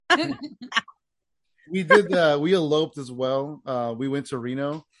We did. We eloped as well. We went to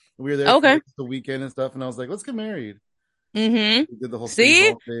Reno. We were there for the weekend and stuff. And I was like, let's get married. Mm-hmm. We did the whole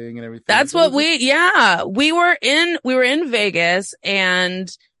See, thing and everything. that's what we were in Vegas,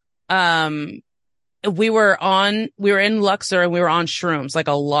 and we were in Luxor, and we were on shrooms, like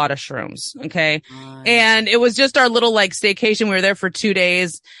a lot of shrooms. Okay. Nice. And it was just our little like staycation. We were there for 2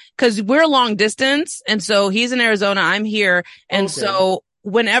 days because we're long distance. And so he's in Arizona, I'm here. And so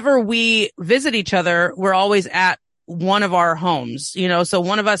whenever we visit each other, we're always at one of our homes, you know, so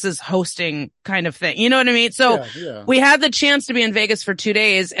one of us is hosting kind of thing. You know what I mean? So we had the chance to be in Vegas for 2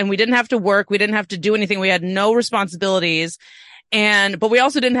 days, and we didn't have to work. We didn't have to do anything. We had no responsibilities. But we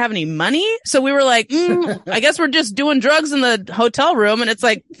also didn't have any money. So we were like, I guess we're just doing drugs in the hotel room. And it's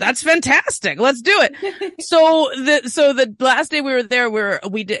like, that's fantastic. Let's do it. So the last day we were there,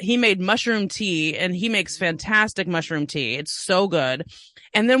 he made mushroom tea, and he makes fantastic mushroom tea. It's so good.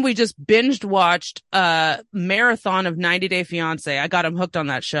 And then we just binged watched a marathon of 90 Day Fiance. I got him hooked on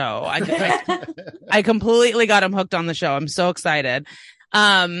that show. I completely got him hooked on the show. I'm so excited.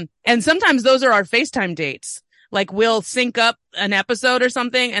 And sometimes those are our FaceTime dates. Like we'll sync up an episode or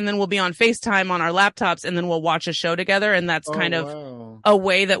something, and then we'll be on FaceTime on our laptops, and then we'll watch a show together. And that's kind of a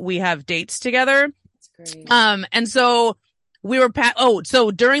way that we have dates together. That's great. And so we were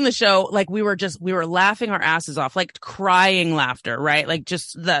so during the show, like we were laughing our asses off, like crying laughter, right? Like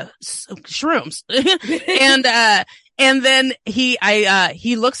just the shrooms. And then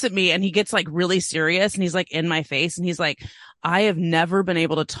he looks at me, and he gets like really serious, and he's like in my face, and he's like, I have never been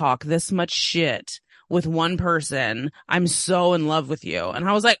able to talk this much shit with one person. I'm so in love with you. And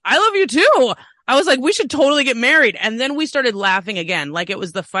I was like, I love you too. I was like, we should totally get married. And then we started laughing again. Like it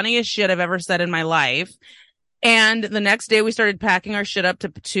was the funniest shit I've ever said in my life. And the next day we started packing our shit up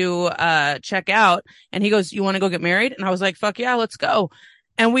to check out. And he goes, you want to go get married? And I was like, fuck yeah, let's go.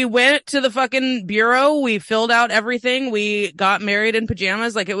 And we went to the fucking bureau. We filled out everything. We got married in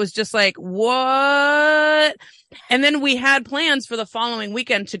pajamas. Like it was just like, what? And then we had plans for the following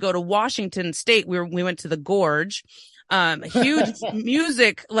weekend to go to Washington State. We went to the Gorge, huge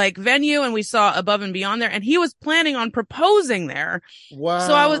music like venue, and we saw Above and Beyond there. And he was planning on proposing there. Wow.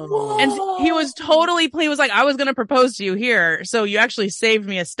 So and he was he was like, I was going to propose to you here. So you actually saved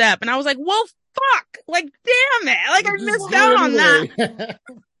me a step. And I was like, well, fuck, like, damn it. Like I missed out on that.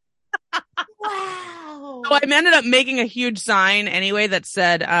 Wow. So I ended up making a huge sign anyway that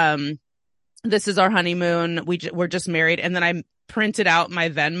said, this is our honeymoon. We're just married. And then I printed out my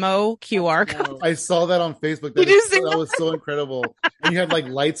Venmo QR code. I saw that on Facebook. That was so incredible. And you had like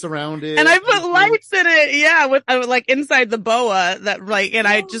lights around it. And I put lights in it. Yeah. With like inside the boa that like, and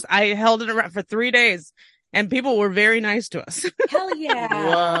I held it around for 3 days. And people were very nice to us. Hell yeah.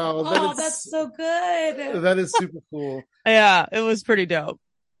 Wow. That's so good. That is super cool. Yeah. It was pretty dope.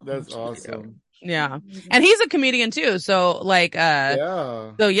 That's awesome. Yeah. And he's a comedian too. So like,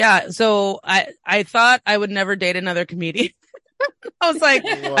 so I thought I would never date another comedian. I was like,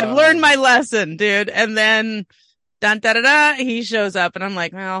 wow. I've learned my lesson, dude. And then he shows up, and I'm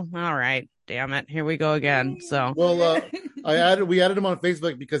like, well, all right, damn it. Here we go again. So, well, we added him on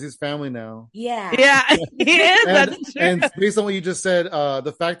Facebook because he's family now. Yeah. He is. That's true. And based on what you just said,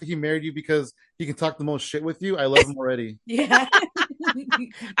 the fact that he married you because he can talk the most shit with you, I love him already. Yeah.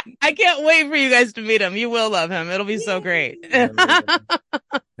 I can't wait for you guys to meet him. You will love him. It'll be so great.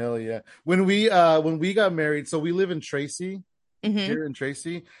 Hell yeah. When we got married, so we live in Tracy. Mm-hmm. Here in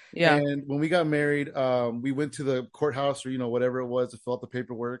Tracy. Yeah. And when we got married, we went to the courthouse or, whatever it was to fill out the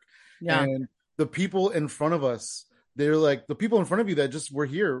paperwork. Yeah. And the people in front of us, they're like, the people in front of you that just were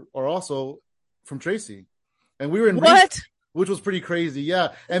here are also from Tracy. And we were in what? Which was pretty crazy. Yeah.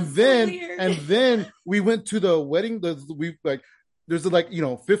 And then we went to the wedding. There's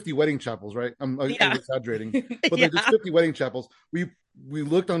 50 wedding chapels, right? I'm exaggerating, but there's 50 wedding chapels. We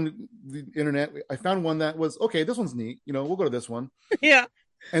looked on the internet. I found one that was okay. This one's neat. We'll go to this one. Yeah.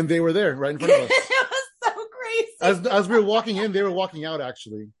 And they were there right in front of us. It was so crazy. As we were walking in, they were walking out.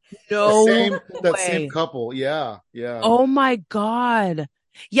 Actually, that same couple. Yeah. Oh my God.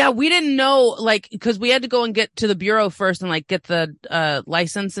 Yeah, we didn't know, because we had to go and get to the bureau first and get the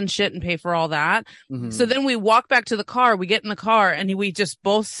license and shit and pay for all that. Mm-hmm. So then we walk back to the car. We get in the car and we just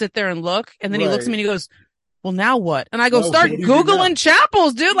both sit there and look. And then he looks at me and he goes, well, now what? And I go, start Googling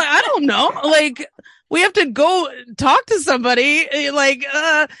chapels, dude. Like, I don't know. We have to go talk to somebody.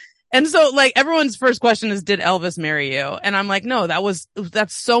 And so everyone's first question is, did Elvis marry you? And I'm like, no,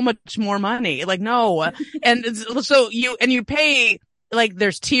 that's so much more money. No. And so you pay,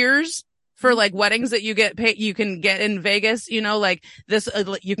 there's tiers for like weddings that you get paid, you can get in Vegas, you know, like this,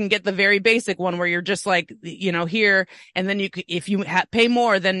 you can get the very basic one where you're just like, you know, here. And then if you pay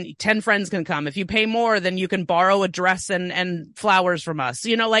more, then 10 friends can come. If you pay more, then you can borrow a dress and flowers from us,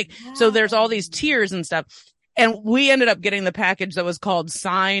 you know, like, so there's all these tiers and stuff. And we ended up getting the package that was called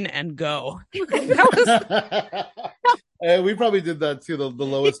Sign and Go. We probably did that too, the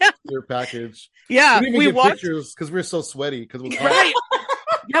lowest tier package. Yeah, we didn't even get pictures because we were so sweaty because we right.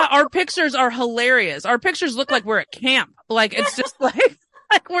 Yeah, our pictures are hilarious. Our pictures look like we're at camp. Like it's just like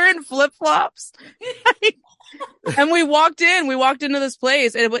we're in flip flops. And we walked into this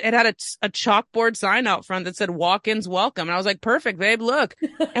place. It had a chalkboard sign out front that said walk-ins welcome. And I was like, perfect, babe, look.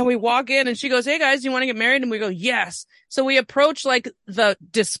 And we walk in and she goes, hey guys, do you want to get married? And we go, yes. So we approach like the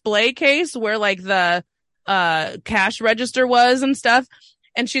display case where like the cash register was and stuff.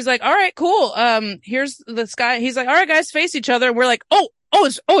 And she's like, all right, cool. Here's this guy. He's like, all right, guys, face each other. And we're like,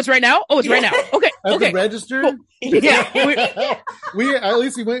 it's right now. Oh, it's right now. Okay. At okay. the register? Cool. Yeah.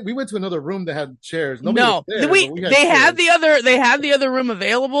 we went to another room that had chairs. They had the other room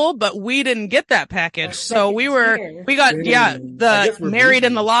available, but we didn't get that package. So we got the married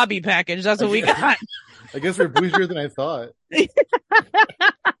in the lobby package. That's what we got. I guess we're bougier than I thought.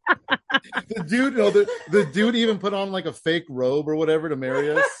 The dude even put on like a fake robe or whatever to marry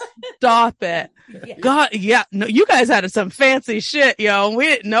us. Stop it. Yeah. God, yeah. No, you guys had some fancy shit, yo. We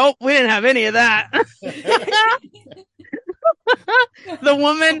didn't have any of that. The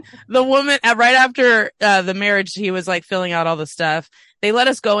woman, right after the marriage, he was like filling out all the stuff. They let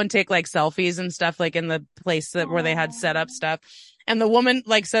us go and take like selfies and stuff, like in the place where they had set up stuff. And the woman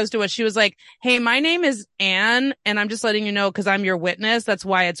like says to us, she was like, hey, my name is Anne, and I'm just letting you know because I'm your witness. That's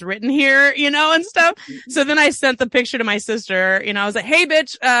why it's written here, you know, and stuff. So then I sent the picture to my sister, you know, I was like, hey,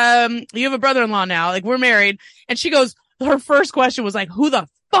 bitch, you have a brother-in-law now. Like, we're married. And she goes, her first question was like, who the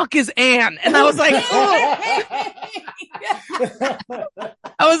fuck is Anne? And I was like,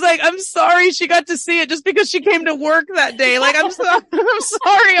 I'm sorry she got to see it just because she came to work that day. Like, I'm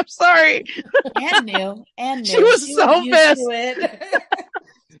sorry. Anne knew. She was so pissed.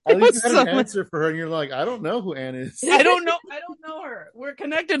 At least you had an answer for her, and you're like, I don't know who Anne is. I don't know her. We're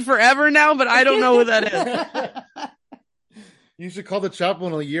connected forever now, but I don't know who that is. You should call the chapel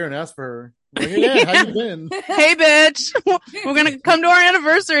in a year and ask for her. Like, hey, Anne, how you been? Hey, bitch, we're gonna come to our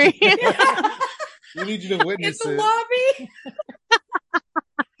anniversary. We need you to witness it. In the lobby.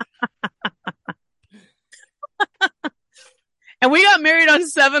 And we got married on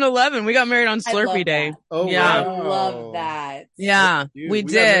 7-Eleven. We got married on Slurpee Day. Oh, yeah. Wow. I love that. Yeah, we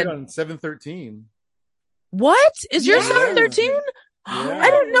did. Got married on 7/13. What? Is yours 7/13? Yeah. I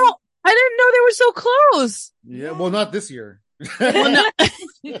didn't know they were so close. Yeah, well, not this year. Well,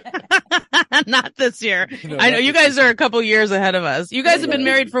 no. Not this year. No, I know you guys are a couple years ahead of us. You guys have been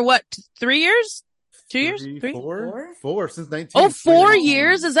married for what? 3 years? 2 years? 3? Four since 19. Oh, 4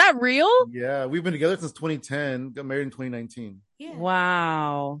 years? Is that real? Yeah, we've been together since 2010. Got married in 2019. Yeah.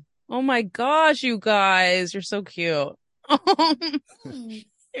 Wow. Oh my gosh, you guys, you're so cute. You're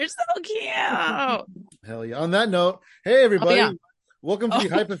so cute. Hell yeah. On that note, hey everybody. Oh, yeah. Welcome to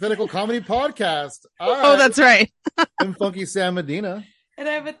the Hypothetical Comedy Podcast. That's right. I'm Funky Sam Medina. And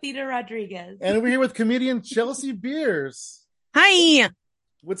I'm Athena Rodriguez. And we're here with comedian Chelsea Bearce. Hi.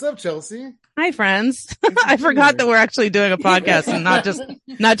 What's up, Chelsea? Hi, friends. I forgot that we're actually doing a podcast and not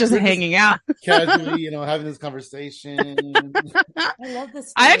just hanging out. Casually, having this conversation. I love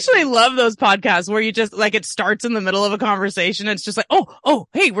this. I actually love those podcasts where you just like it starts in the middle of a conversation. It's just like, oh,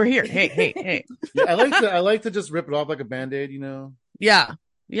 hey, we're here. Hey. Yeah, I like to just rip it off like a Band-Aid, Yeah.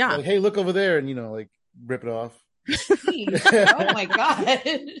 Like, hey, look over there, and like rip it off. Oh my god.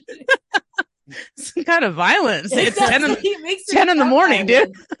 Some kind of violence. It's 10 in the morning,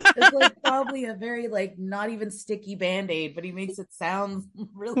 dude. It's like probably a very like not even sticky Band-Aid, but he makes it sound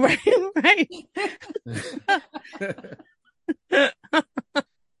really right.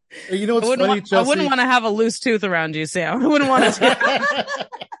 You know what's funny, Chelsea? I wouldn't want to have a loose tooth around you, Sam. I wouldn't want to.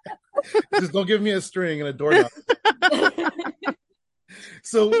 Just don't give me a string and a doorknob.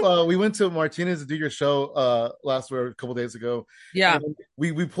 So we went to Martinez to do your show a couple days ago. Yeah. And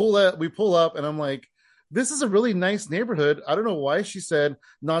we pull up and I'm like, this is a really nice neighborhood. I don't know why she said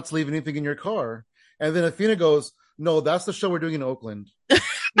not to leave anything in your car. And then Athena goes, no, that's the show we're doing in Oakland.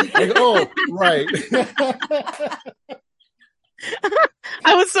 Like, oh, right.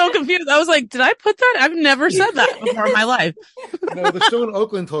 I was so confused. I was like, did I put that? I've never said that before in my life. No, the show in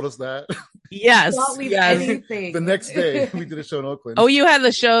Oakland told us that. Yes. Anything. The next day we did a show in Oakland. Oh, you had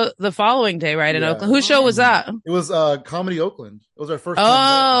the show the following day, right? In Oakland. Whose show was that? It was Comedy Oakland. It was our first time.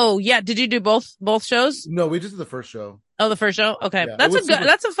 Oh, yeah. Did you do both shows? No, we just did the first show. Oh, the first show? Okay. Yeah, That's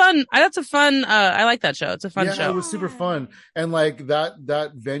a fun, I like that show. It's a fun show. It was super fun. And like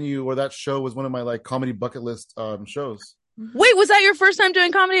that venue or that show was one of my like comedy bucket list shows. Wait, was that your first time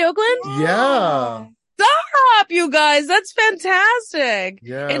doing Comedy Oakland? Yeah. Stop, you guys. That's fantastic.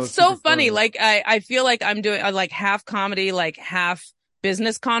 Yeah. It's so funny. Fun. Like, I feel like I'm doing like half comedy, like half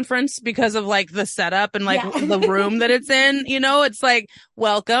business conference because of like the setup and like the room that it's in. You know, it's like,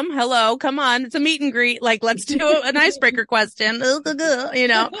 welcome, hello, come on. It's a meet and greet. Like, let's do an icebreaker question. You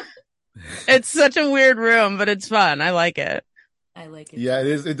know, it's such a weird room, but it's fun. I like it. I like it. Yeah, it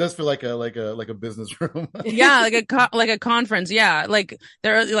is. It does feel like a business room. Yeah, like a conference. Yeah, like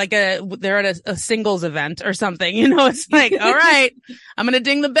they're at a singles event or something. You know, it's like, all right, I'm gonna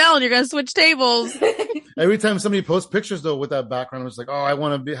ding the bell and you're gonna switch tables. Every time somebody posts pictures though with that background, it's like, oh, I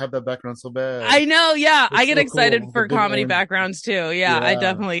want to have that background so bad. I know. Yeah, I get so excited cool. for comedy backgrounds too. Yeah, I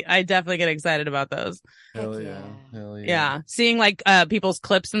definitely get excited about those. Hell yeah. Yeah, seeing like people's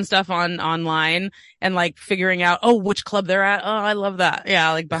clips and stuff online and like figuring out which club they're at. Oh, I love that.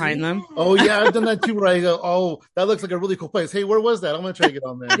 Yeah, like behind them. Oh yeah, I've done that too. Where I go, oh, that looks like a really cool place. Hey, where was that? I'm gonna try to get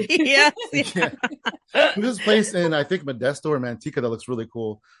on there. Yes. Yeah. There's this place in I think Modesto or Manteca that looks really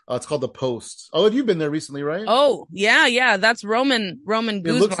cool. It's called The Post. Oh, have you been there recently? Right? Oh yeah. That's Roman. It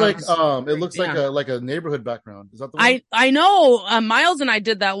looks like like a neighborhood background. Is that the one? I know. Miles and I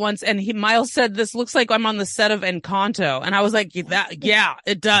did that once, and Miles said this looks like I'm on the set of Encanto, and I was like, yeah,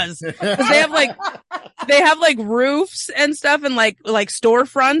 it does. 'Cause they have like roofs and stuff and like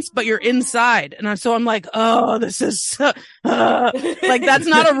storefronts, but you're inside, and so I'm like, oh, this is like that's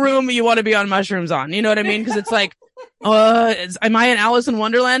not a room you want to be on mushrooms on. You know what I mean? Because it's like, am I in Alice in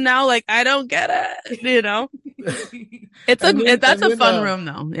Wonderland now? Like, I don't get it. You know, that's a fun room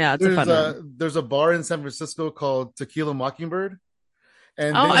though. Yeah, it's a fun room. There's a bar in San Francisco called Tequila Mockingbird.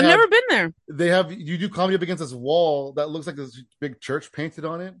 And I've never been there. You do comedy up against this wall that looks like this big church painted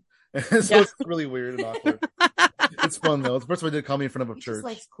on it. And so it's really weird and awkward. It's fun though. It's the first time I did comedy in front of a church. Just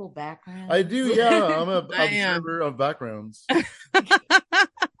likes cool backgrounds. I do, yeah. I'm a observer of backgrounds.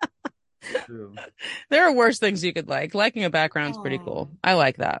 There are worse things you could like. Liking a background's pretty cool. I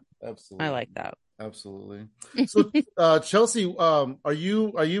like that. Absolutely. I like that. Absolutely. So Chelsea, are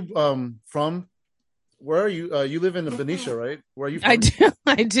you from where are you? You live in Benicia, right? Where are you from? I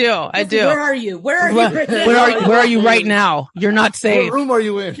do. Where are you? Where are you right now? You're not safe. What room are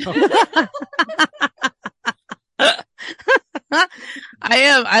you in?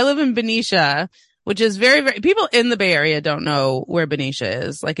 I live in Benicia, which is very, very, people in the Bay Area don't know where Benicia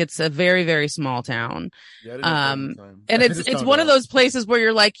is. Like, it's a very, very small town. Yeah, and it's one of those places where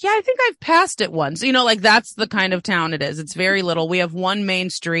you're like, yeah, I think I've passed it once. You know, like that's the kind of town it is. It's very little. We have one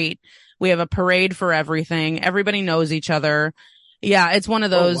main street. We have a parade for everything. Everybody knows each other. Yeah, it's one of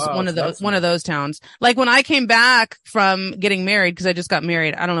those, one of those towns. Like when I came back from getting married, because I just got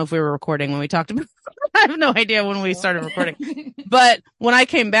married. I don't know if we were recording when we talked about. I have no idea when we started recording. But when I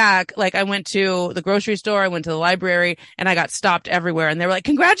came back, like I went to the grocery store, I went to the library, and I got stopped everywhere. And they were like,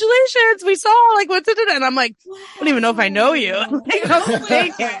 "Congratulations, we saw like what's it?" And I'm like, I don't even know if I know you. Like, oh,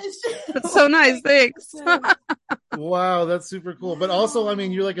 thank you. That's so nice. Thanks. Wow, that's super cool. But also, I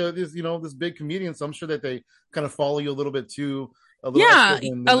mean, you're like this big comedian, so I'm sure that they kind of follow you a little bit too. A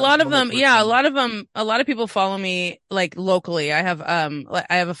lot of people follow me like locally. I have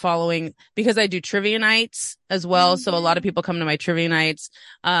a following because I do trivia nights as well. So a lot of people come to my trivia nights.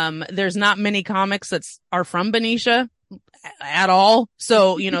 There's not many comics that are from Benicia at all.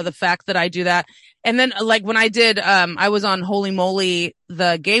 So, you know, the fact that I do that. And then like when I did, I was on Holey Moley,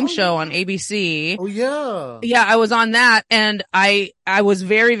 the game show on ABC. Oh yeah. Yeah. I was on that. And I was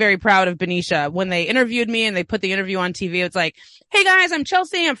very, very proud of Benicia when they interviewed me and they put the interview on TV. It's like, hey guys, I'm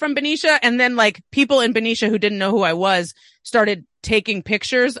Chelsea. I'm from Benicia. And then like people in Benicia who didn't know who I was started taking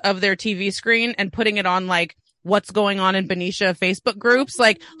pictures of their TV screen and putting it on like what's going on in Benicia Facebook groups.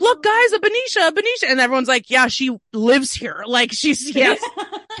 Like, look guys, a Benicia. And everyone's like, yeah, she lives here. Like she's here.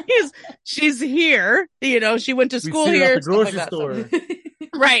 You know, she went to school here. At the grocery store.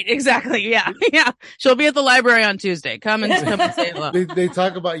 Right. Exactly. Yeah. Yeah. She'll be at the library on Tuesday. Come and say hello. They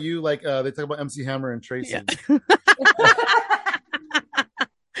talk about you like, they talk about MC Hammer and Tracy. Yeah.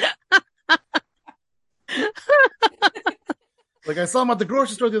 Like I saw him at the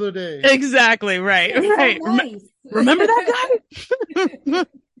grocery store the other day. Exactly. Right. Right. Nice. Remember that guy?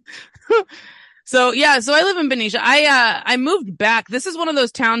 So I live in Benicia. I moved back. This is one of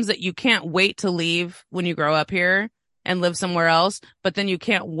those towns that you can't wait to leave when you grow up here. and live somewhere else, but then you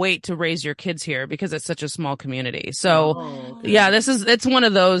can't wait to raise your kids here because it's such a small community. So yeah, it's one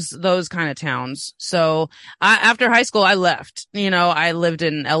of those kind of towns. So after high school, I left, I lived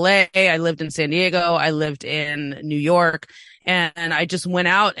in LA, I lived in San Diego, I lived in New York, and I just went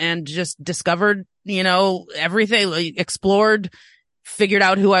out and just discovered, everything, like, explored, figured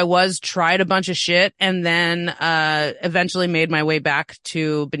out who I was, tried a bunch of shit, and then eventually made my way back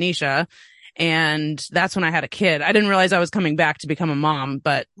to Benicia. And that's when I had a kid. I didn't realize I was coming back to become a mom,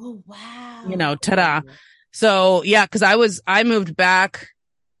 but ta-da. So yeah, cause I moved back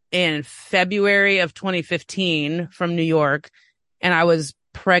in February of 2015 from New York, and I was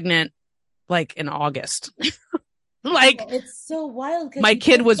pregnant like in August. Like, it's so wild. My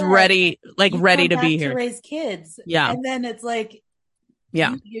kid was ready to be here to raise kids. Yeah. And then it's like,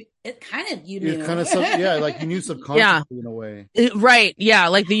 yeah, you knew. Like you knew subconsciously in a way. Right. Yeah.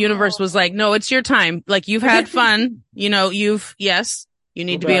 Like the universe was like, no, it's your time. Like you've had fun, you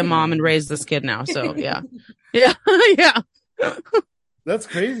need to be a mom and raise this kid now. So yeah. Yeah. Yeah. That's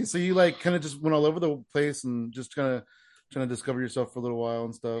crazy. So you like kind of just went all over the place and just kind of trying to discover yourself for a little while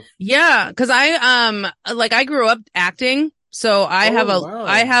and stuff. Yeah. Cause I grew up acting. So I have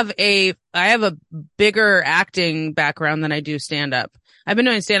a bigger acting background than I do stand up. I've been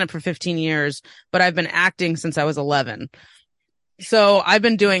doing stand up for 15 years, but I've been acting since I was 11. So I've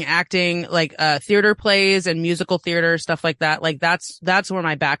been doing acting, like, theater plays and musical theater, stuff like that. Like that's where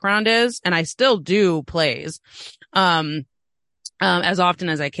my background is. And I still do plays, as often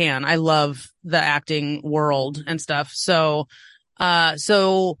as I can. I love the acting world and stuff. So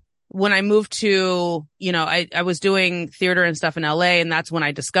when I moved to, I was doing theater and stuff in LA, and that's when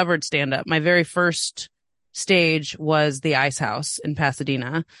I discovered stand up. My very first stage was the Ice House in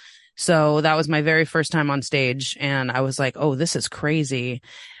Pasadena. So that was my very first time on stage. And I was like, oh, this is crazy,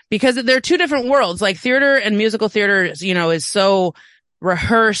 because they're two different worlds. Like theater and musical theater, is so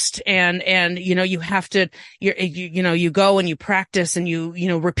rehearsed and you have to, you go and you practice and you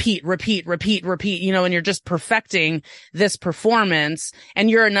repeat, and you're just perfecting this performance, and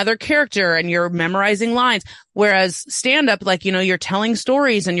you're another character and you're memorizing lines. Whereas stand up, like, you're telling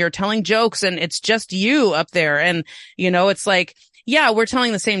stories and you're telling jokes and it's just you up there. And, it's like, yeah, we're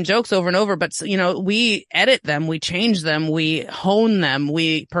telling the same jokes over and over, but we edit them, we change them, we hone them,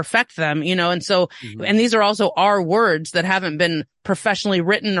 we perfect them, and so, and these are also our words that haven't been professionally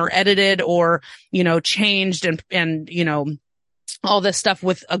written or edited or, changed and, all this stuff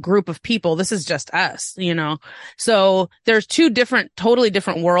with a group of people. This is just us, so there's two totally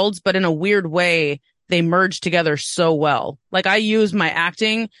different worlds, but in a weird way, they merge together so well. Like I use my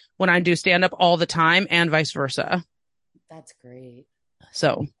acting when I do stand up all the time and vice versa. That's great.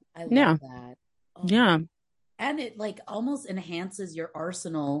 So I love that. Oh. Yeah. And it like almost enhances your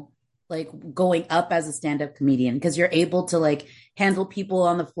arsenal, like going up as a stand-up comedian, because you're able to like handle people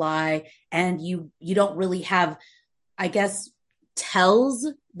on the fly, and you don't really have, I guess, tells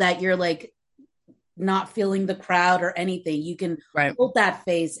that you're like not feeling the crowd or anything. You can hold that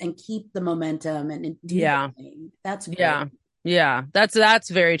face and keep the momentum and do that thing. That's great. Yeah. That's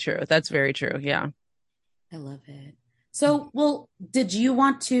very true. That's very true. Yeah. I love it. So, well, did you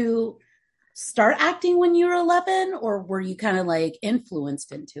want to start acting when you were 11, or were you kind of like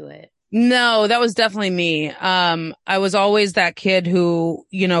influenced into it? No, that was definitely me. I was always that kid who,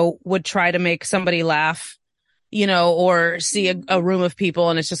 would try to make somebody laugh, or see a room of people,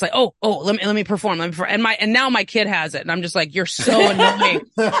 and it's just like, oh, let me perform. And now my kid has it, and I'm just like, you're so annoying.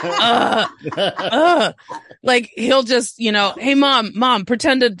 Like he'll just, hey mom,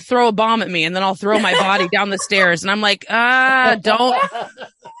 pretend to throw a bomb at me, and then I'll throw my body down the stairs, and I'm like,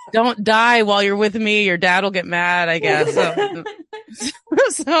 don't die while you're with me. Your dad will get mad, I guess.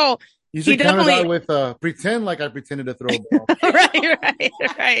 So you should count it out with pretend like I pretended to throw a ball.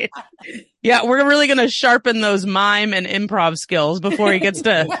 Right. Yeah, we're really gonna sharpen those mime and improv skills before he gets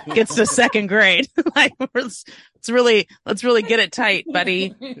to second grade. Like let's really get it tight,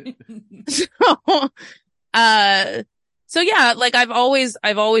 buddy. So yeah, like I've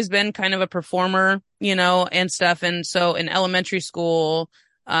always been kind of a performer, and stuff. And so in elementary school,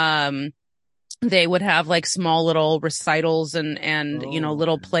 they would have like small little recitals and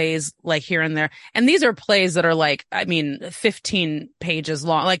little plays like here and there. And these are plays that are like, 15 pages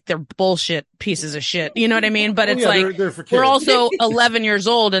long, like they're bullshit pieces of shit. You know what I mean? But it's they're for kids. We're also 11 years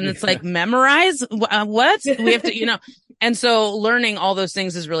old, and it's like memorize what we have to, and so learning all those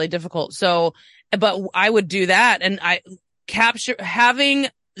things is really difficult. So, but I would do that, and I having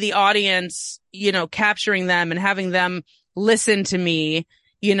the audience, capturing them and having them listen to me,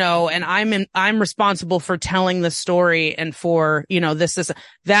 and I'm responsible for telling the story and for,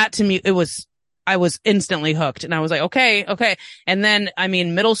 that to me, it was I was instantly hooked, and I was like, okay. And then, I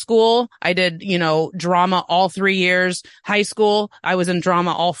mean, middle school, I did, drama all 3 years. High school, I was in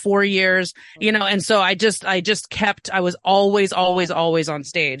drama all 4 years, and so I was always on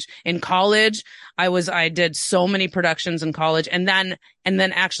stage. In college, I did so many productions in college. And then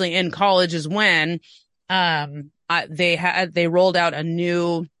actually in college is when, they rolled out a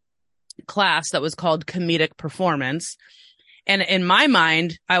new class that was called comedic performance. And in my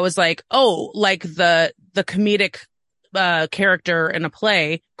mind, I was like, oh, like the comedic character in a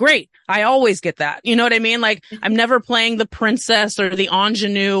play. Great. I always get that. You know what I mean? Like, I'm never playing the princess or the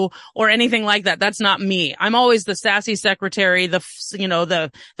ingenue or anything like that. That's not me. I'm always the sassy secretary, the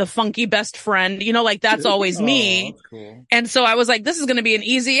funky best friend, like that's always me. That's cool. And so I was like, this is going to be an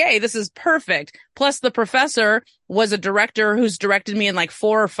easy A. This is perfect. Plus the professor was a director who's directed me in like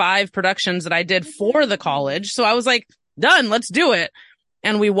 4 or 5 productions that I did for the college. So I was like, done. Let's do it.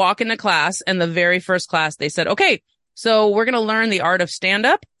 And we walk into class, and the very first class they said, okay, so we're going to learn the art of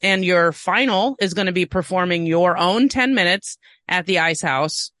stand-up, and your final is going to be performing your own 10 minutes at the Ice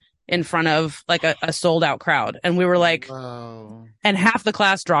House in front of like a sold out crowd. And we were like, wow. And half the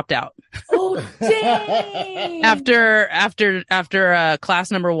class dropped out. Oh, dang. after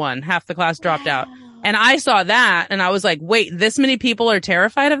class number 1, half the class dropped out. And I saw that, and I was like, wait, this many people are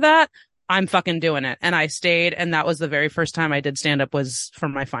terrified of that? I'm fucking doing it. And I stayed. And that was the very first time I did stand up, was for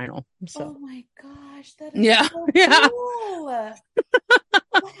my final. So. Oh my gosh. That is so cool. Wow.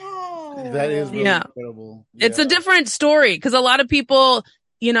 That is really incredible. Yeah. It's a different story, because a lot of people,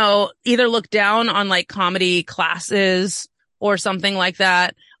 either look down on like comedy classes or something like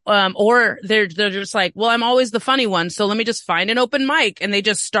that. Or they're just like, well, I'm always the funny one, so let me just find an open mic, and they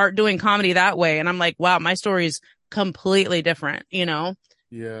just start doing comedy that way. And I'm like, wow, my story's completely different, Yeah.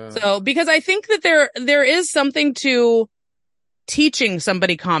 So, because I think that there is something to teaching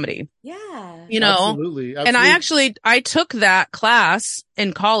somebody comedy. Yeah. Absolutely. And I took that class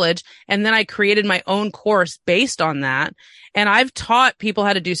in college, and then I created my own course based on that. And I've taught people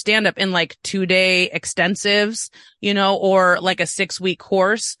how to do stand up in like 2-day extensives, or like a 6-week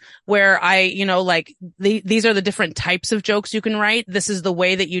course where these are the different types of jokes you can write. This is the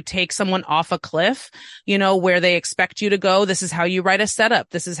way that you take someone off a cliff, where they expect you to go. This is how you write a setup.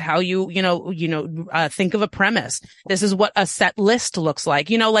 This is how you, think of a premise. This is what a set list looks like.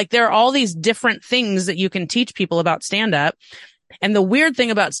 Like there are all these different things that you can teach people about stand up. And the weird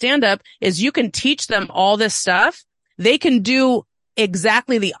thing about stand up is you can teach them all this stuff. They can do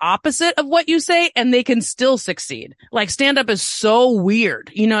exactly the opposite of what you say, and they can still succeed. Like stand up is so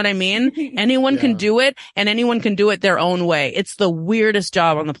weird. You know what I mean? Anyone can do it, and anyone can do it their own way. It's the weirdest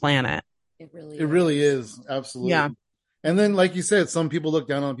job on the planet. It really is. Absolutely. Yeah. And then, like you said, some people look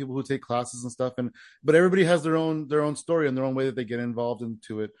down on people who take classes and stuff, but everybody has their own story and their own way that they get involved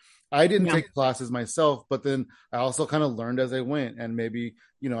into it. I didn't take classes myself, but then I also kind of learned as I went, and maybe,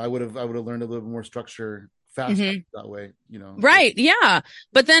 I would have learned a little bit more structure faster that way, Right. Yeah.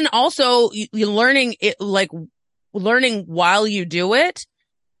 But then also you learning it, like learning while you do it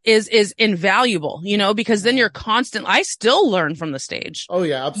is invaluable, because then you're I still learn from the stage. Oh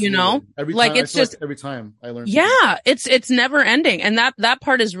yeah, absolutely. Every time I learn. Yeah. It's never ending. And that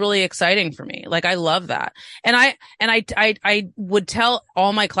part is really exciting for me. Like I love that. And I would tell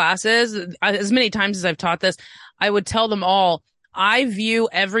all my classes, as many times as I've taught this, I would tell them all, I view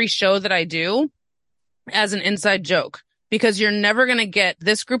every show that I do as an inside joke, because you're never going to get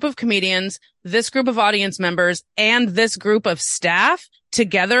this group of comedians, this group of audience members, and this group of staff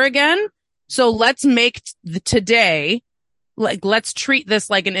together again. So let's make today, let's treat this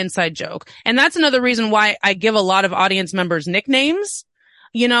like an inside joke. And that's another reason why I give a lot of audience members nicknames.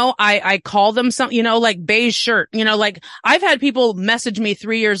 I call them like beige shirt, like I've had people message me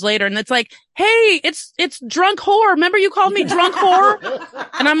 3 years later, and it's like, hey, it's drunk whore. Remember you called me drunk whore?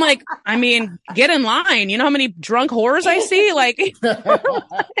 And I'm like, I mean, get in line. You know how many drunk whores I see? Like,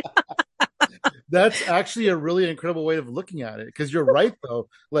 that's actually a really incredible way of looking at it. Because you're right, though.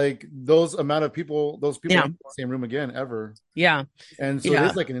 Like those amount of people, aren't in the same room again ever. Yeah. And so it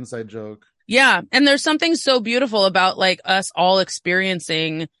is like an inside joke. Yeah. And there's something so beautiful about like us all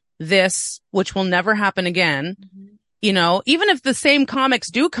experiencing this, which will never happen again. Even if the same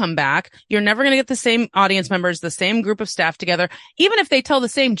comics do come back, you're never going to get the same audience members, the same group of staff together. Even if they tell the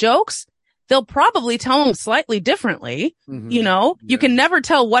same jokes, they'll probably tell them slightly differently. You can never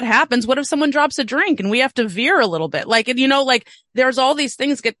tell what happens. What if someone drops a drink and we have to veer a little bit? Like, like there's all these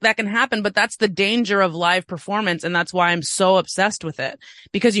things that can happen, but that's the danger of live performance. And that's why I'm so obsessed with it,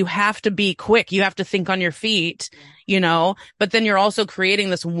 because you have to be quick. You have to think on your feet, but then you're also creating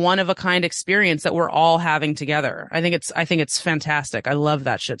this one of a kind experience that we're all having together. I think it's fantastic. I love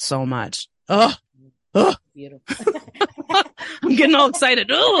that shit so much. Oh, Beautiful. I'm getting all excited.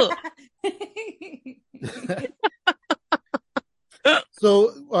 Oh.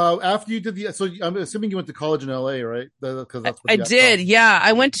 So after you did so I'm assuming you went to college in LA, right? Because that's what I did. Yeah.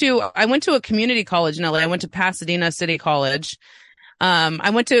 I went to a community college in LA. I went to Pasadena City College. I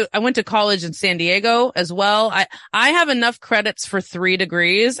went to college in San Diego as well. I have enough credits for 3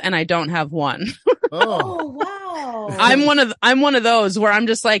 degrees and I don't have one. Oh, wow. I'm one of those where I'm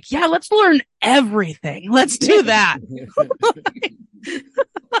just like, yeah, let's learn everything. Let's do that.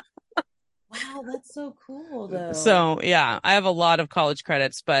 Wow, that's so cool though. So yeah, I have a lot of college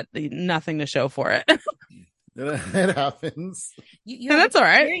credits, but nothing to show for it. It happens. That's all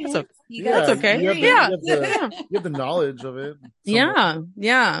right. That's okay. You have the knowledge of it. Yeah.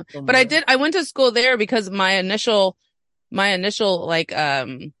 But I went to school there because my initial like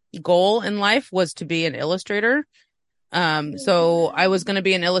goal in life was to be an illustrator. So I was going to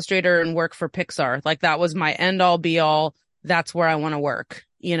be an illustrator and work for Pixar. Like that was my end all be all. That's where I want to work,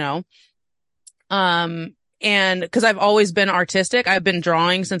 you know? And cause I've always been artistic. I've been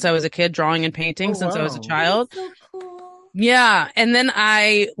drawing since I was a kid, drawing and painting since I was a child. That's so cool. Yeah. And then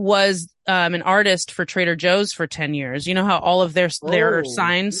I was, an artist for Trader Joe's for 10 years. You know how all of their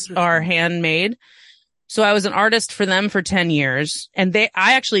signs are handmade. So I was an artist for them for 10 years and I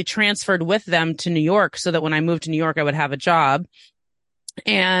actually transferred with them to New York so that when I moved to New York, I would have a job.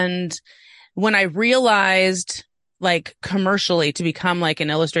 And when I realized like commercially to become like an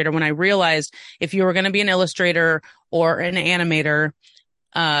illustrator, when I realized if you were going to be an illustrator or an animator,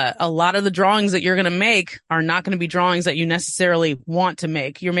 a lot of the drawings that you're going to make are not going to be drawings that you necessarily want to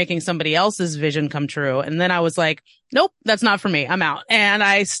make. You're making somebody else's vision come true. And then I was like, nope, that's not for me. I'm out. And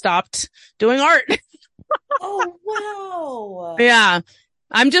I stopped doing art. Oh, wow. Yeah.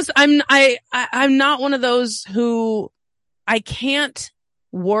 I'm not one of those who I can't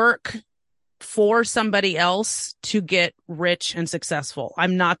work for somebody else to get rich and successful.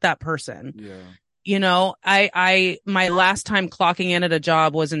 I'm not that person. Yeah. You know, my last time clocking in at a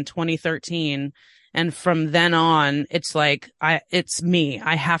job was in 2013. And from then on, it's like, it's me.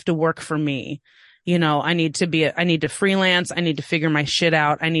 I have to work for me. You know, I need to freelance. I need to figure my shit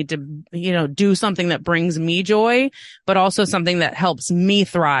out. I need to, you know, do something that brings me joy, but also something that helps me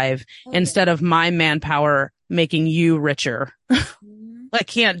thrive instead of my manpower making you richer. I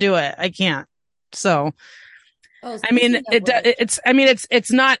can't do it. I can't. So, I mean,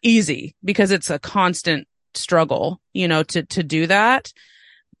 it's not easy because it's a constant struggle, you know, to do that.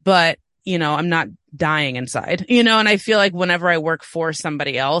 But, you know, I'm not dying inside, you know, and I feel like whenever I work for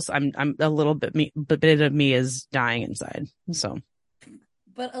somebody else, I'm a little bit of me is dying inside. So,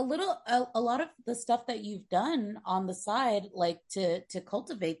 but a lot of the stuff that you've done on the side, like to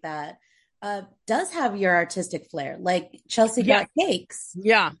cultivate that, does have your artistic flair, like Chelsea Got Cakes.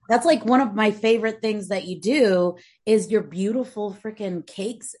 Yeah. That's like one of my favorite things that you do is your beautiful freaking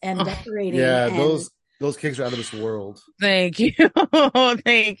cakes and decorating. Yeah, those cakes are out of this world. Thank you.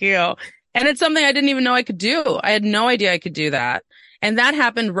 Thank you. And it's something I didn't even know I could do. I had no idea I could do that. And that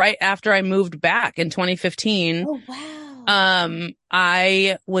happened right after I moved back in 2015. Oh, wow.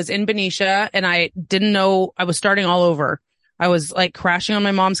 I was in Benicia and I didn't know I was starting all over. I was like crashing on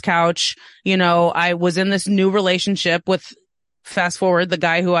my mom's couch. You know, I was in this new relationship with, fast forward, the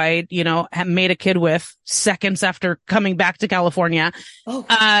guy who I, you know, had made a kid with seconds after coming back to California. Oh.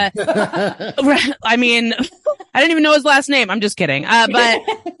 I mean, I didn't even know his last name. I'm just kidding. But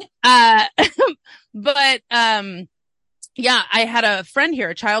yeah, I had a friend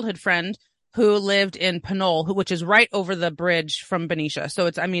here, a childhood friend who lived in Pinole, which is right over the bridge from Benicia. So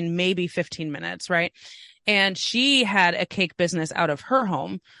it's, I mean, maybe 15 minutes, right? And she had a cake business out of her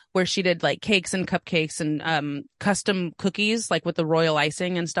home where she did like cakes and cupcakes and custom cookies, like with the royal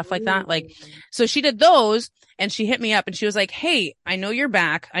icing and stuff like that. Like, so she did those and she hit me up and she was like, hey, I know you're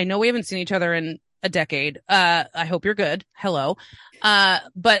back. I know we haven't seen each other in a decade. I hope you're good. Hello.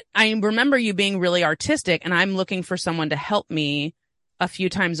 But I remember you being really artistic and I'm looking for someone to help me a few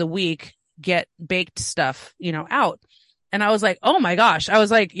times a week get baked stuff, you know, out. And I was like, oh my gosh. I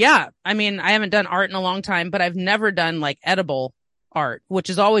was like, yeah, I mean, I haven't done art in a long time, but I've never done like edible art, which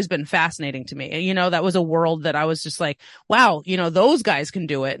has always been fascinating to me. You know, that was a world that I was just like, wow, you know, those guys can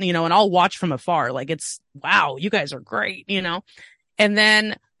do it, you know, and I'll watch from afar. Like it's, wow, you guys are great, you know? And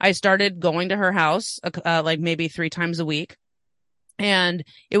then I started going to her house, like maybe 3 times a week. And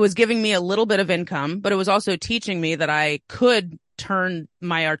it was giving me a little bit of income, but it was also teaching me that I could turn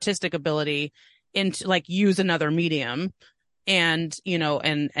my artistic ability into like use another medium and, you know,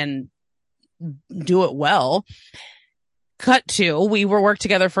 and do it well. Cut to, we worked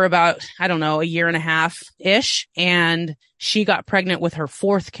together for about, I don't know, a year and a half ish. And she got pregnant with her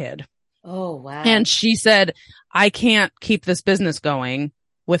 4th kid. Oh, wow. And she said, I can't keep this business going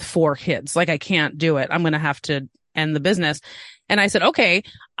with 4 kids. Like, I can't do it. I'm going to have to end the business. And I said, okay,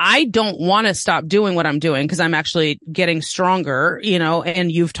 I don't want to stop doing what I'm doing because I'm actually getting stronger, you know,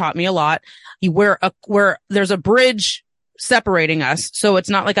 and you've taught me a lot. Where there's a bridge separating us. So it's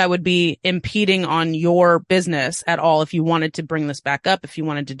not like I would be impeding on your business at all. If you wanted to bring this back up, if you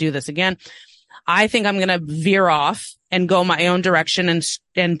wanted to do this again, I think I'm going to veer off and go my own direction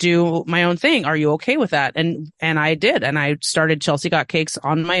and do my own thing. Are you okay with that? And I did. And I started Chelsea Got Cakes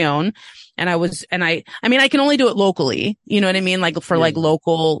on my own. And I mean, I can only do it locally. You know what I mean? Like for like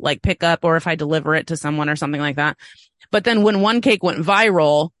local, like pickup, or if I deliver it to someone or something like that. But then when one cake went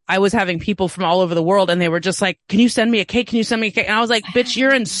viral, I was having people from all over the world and they were just like, can you send me a cake? Can you send me a cake? And I was like, bitch,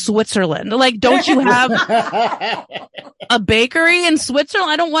 you're in Switzerland. Like, don't you have a bakery in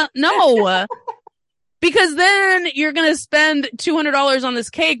Switzerland? I don't want, no. Because then you're going to spend $200 on this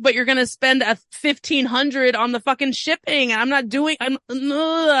cake, but you're going to spend $1,500 on the fucking shipping. And I'm not doing, and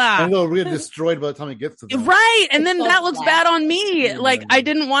we'll get destroyed by the time it gets to them. Right. And then that looks bad on me. Like, I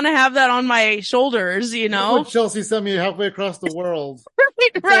didn't want to have that on my shoulders, you know? Look what Chelsea sent me halfway across the world.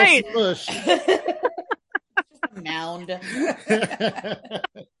 Right. Mound.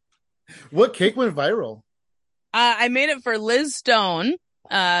 What cake went viral? I made it for Liz Stone,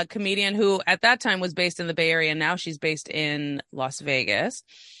 comedian who at that time was based in the Bay Area. Now she's based in Las Vegas.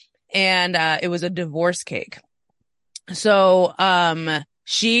 And it was a divorce cake. So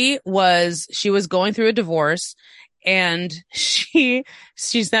she was going through a divorce, and she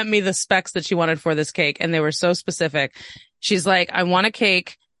sent me the specs that she wanted for this cake, and they were so specific. She's like, I want a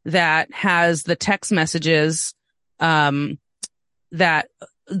cake that has the text messages from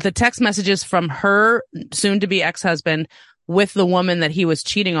her soon to be ex-husband with the woman that he was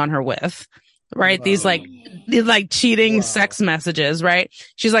cheating on her with, right? Wow. These cheating sex messages, right?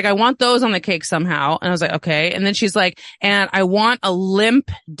 She's like, I want those on the cake somehow. And I was like, okay. And then she's like, and I want a limp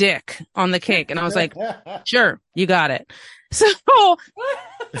dick on the cake. And I was like, sure, you got it. So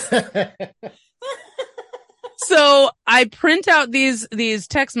I print out these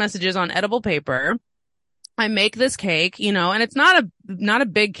text messages on edible paper. I make this cake, you know, and it's not a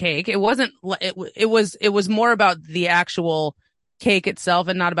big cake. It was more about the actual cake itself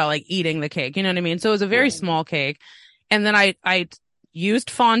and not about like eating the cake. You know what I mean? So it was a very small cake. And then I used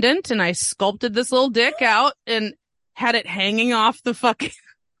fondant and I sculpted this little dick out and had it hanging off the fucking,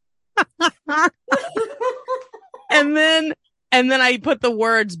 and then I put the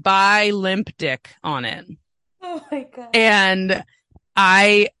words "buy limp dick" on it. Oh my God. And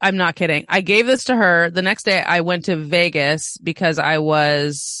I'm not kidding. I gave this to her. The next day I went to Vegas because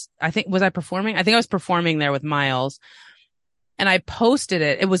was I performing? I think I was performing there with Miles, and I posted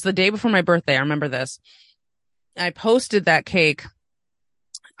it. It was the day before my birthday. I remember this. I posted that cake,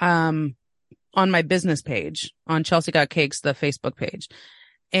 on my business page on Chelsea Got Cakes, the Facebook page.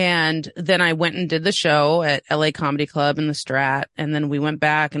 And then I went and did the show at LA Comedy Club in the Strat. And then we went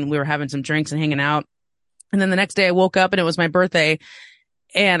back and we were having some drinks and hanging out. And then the next day I woke up and it was my birthday,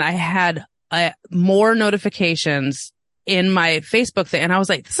 and I had more notifications in my Facebook thing. And I was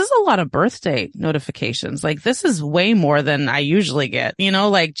like, this is a lot of birthday notifications. Like, this is way more than I usually get, you know,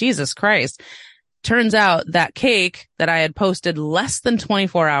 like, Jesus Christ. Turns out that cake that I had posted less than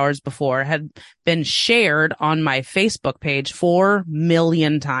 24 hours before had been shared on my Facebook page 4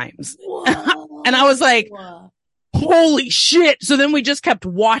 million times. And I was like, holy shit. So then we just kept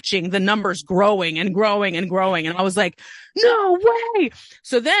watching the numbers growing and growing and growing. And I was like, no way.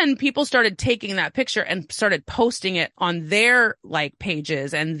 So then people started taking that picture and started posting it on their like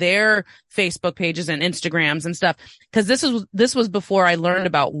pages and their Facebook pages and Instagrams and stuff. Cause this was before I learned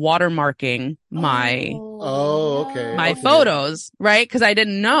about watermarking my photos, right? Cause I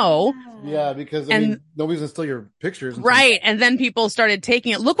didn't know. Yeah, because nobody's gonna steal your pictures. Right. And then people started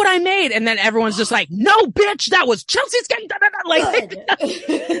taking it. Look what I made. And then everyone's just like, no, bitch, that was Chelsea's getting like.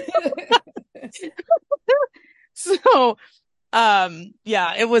 So,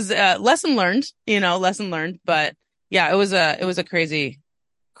 yeah, it was lesson learned, but yeah, it was a crazy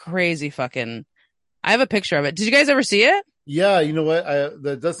fucking, I have a picture of it. Did you guys ever see it? Yeah, you know what?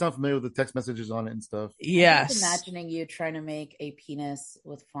 That does sound familiar with the text messages on it and stuff. Yes. I'm just imagining you trying to make a penis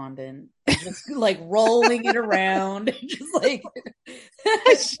with fondant, just like rolling it around, just like.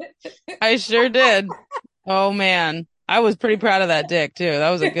 I sure did. Oh man, I was pretty proud of that dick too.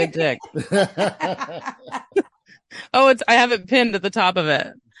 That was a good dick. Oh, I have it pinned at the top of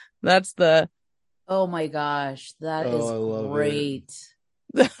it. That's the. Oh my gosh, that is great.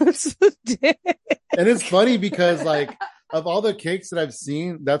 That's the dick. And it's funny because like of all the cakes that I've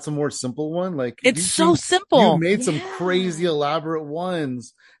seen, that's a more simple one. Like it's so simple. You made some crazy elaborate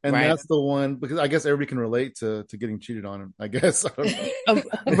ones, and that's the one because I guess everybody can relate to getting cheated on. I guess.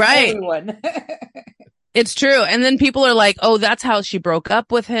 Right. It's true. And then people are like, oh, that's how she broke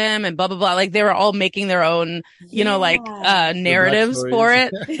up with him and blah, blah, blah. Like they were all making their own, you know, like, narratives for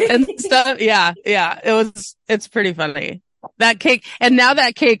it and stuff. Yeah. Yeah. It's pretty funny. That cake. And now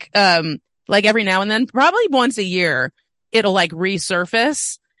that cake, like every now and then, probably once a year, it'll like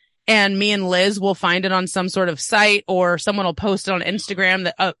resurface and me and Liz will find it on some sort of site or someone will post it on Instagram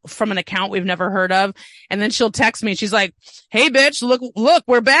that from an account we've never heard of. And then she'll text me. She's like, hey bitch, look,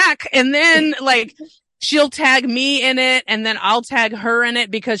 we're back. And then like, she'll tag me in it and then I'll tag her in it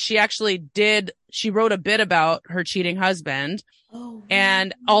because she wrote a bit about her cheating husband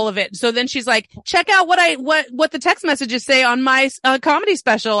and all of it. So then she's like, check out what the text messages say on my comedy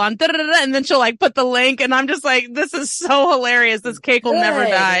special on da-da-da-da. And then she'll like put the link and I'm just like, this is so hilarious. This cake will never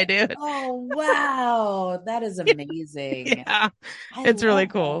die, dude. Oh, wow. That is amazing. Yeah. It's really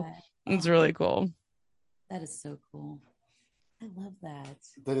cool. It's really cool. That is so cool. I love that.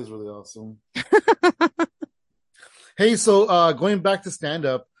 That is really awesome. Hey, so going back to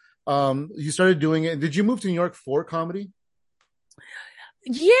stand-up, you started doing it. Did you move to New York for comedy?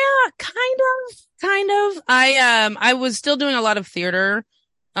 Yeah, kind of. I was still doing a lot of theater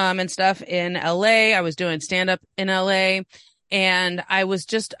and stuff in LA. I was doing stand-up in LA. And I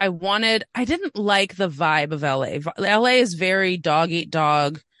didn't like the vibe of LA. LA is very dog eat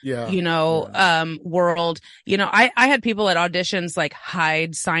dog. World, I had people at auditions like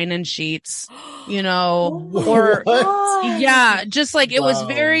hide sign-in sheets, or just like it was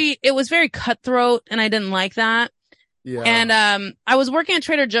very cutthroat and I didn't like that. Yeah. And, I was working at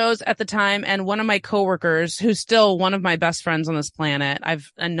Trader Joe's at the time and one of my coworkers who's still one of my best friends on this planet.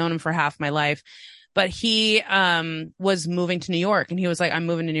 I've known him for half my life, but he, was moving to New York and he was like, I'm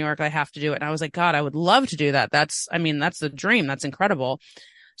moving to New York. I have to do it. And I was like, God, I would love to do that. That's the dream. That's incredible.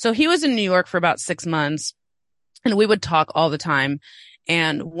 So he was in New York for about 6 months and we would talk all the time.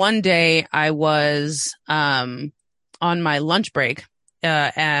 And one day I was, on my lunch break,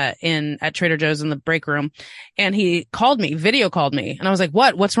 at Trader Joe's in the break room and he video called me and I was like,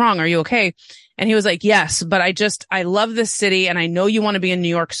 what's wrong? Are you okay? And he was like, yes, but I love this city and I know you want to be in New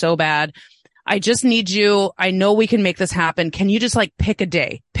York so bad. I just need you. I know we can make this happen. Can you just like pick a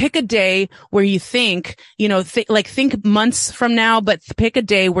day where you think, think months from now, but pick a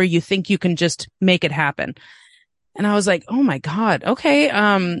day where you think you can just make it happen. And I was like, oh my God. Okay.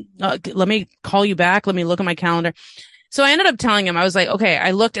 Let me call you back. Let me look at my calendar. So I ended up telling him, I was like, okay,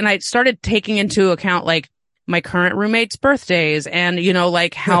 I looked and I started taking into account like my current roommate's birthdays and,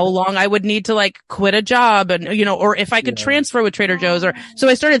 like how long I would need to like quit a job and, or if I could transfer with Trader Joe's so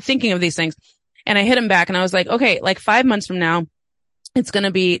I started thinking of these things and I hit him back and I was like, okay, like 5 months from now, it's going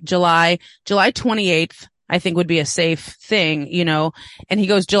to be July 28th, I think would be a safe thing, and he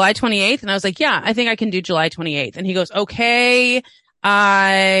goes, July 28th. And I was like, yeah, I think I can do July 28th. And he goes, okay,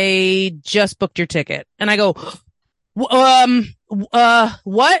 I just booked your ticket. And I go, what?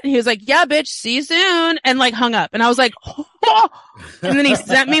 He was like, yeah, bitch, see you soon. And like hung up. And I was like, oh. And then he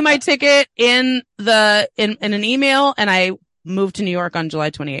sent me my ticket in an email and I moved to New York on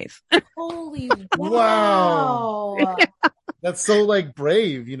July 28th. Holy wow. Yeah. That's so like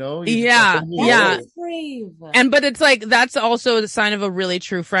brave, Yeah. Brave. But it's like, that's also the sign of a really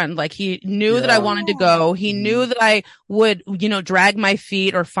true friend. Like he knew that I wanted to go. He knew that I would, drag my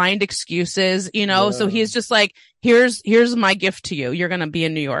feet or find excuses, so he's just like, here's my gift to you. You're going to be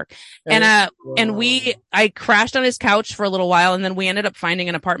in New York. I crashed on his couch for a little while and then we ended up finding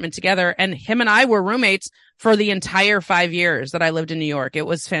an apartment together and him and I were roommates for the entire 5 years that I lived in New York. It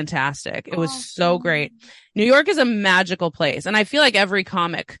was fantastic. It was so great. New York is a magical place. And I feel like every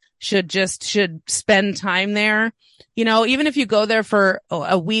comic should spend time there. Even if you go there for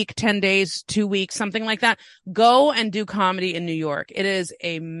a week, 10 days, 2 weeks, something like that, go and do comedy in New York. It is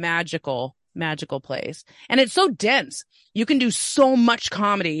a magical place. And it's so dense. You can do so much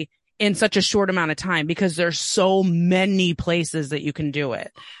comedy in such a short amount of time because there's so many places that you can do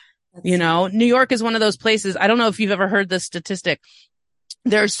it. New York is one of those places. I don't know if you've ever heard this statistic.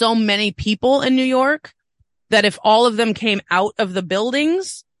 There's so many people in New York that if all of them came out of the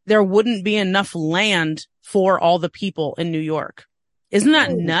buildings, there wouldn't be enough land for all the people in New York. Isn't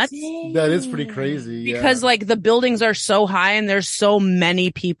that nuts? That is pretty crazy. Because like the buildings are so high and there's so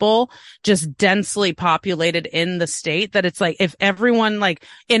many people just densely populated in the state that it's like if everyone like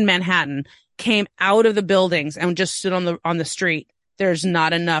in Manhattan came out of the buildings and just stood on the street, there's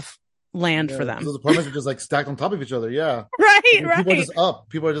not enough land for them. Those apartments are just like stacked on top of each other. Yeah. Right. Right. People are just up.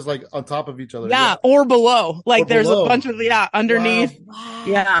 People are just like on top of each other. Yeah. Or below. Like there's a bunch of, underneath. Wow.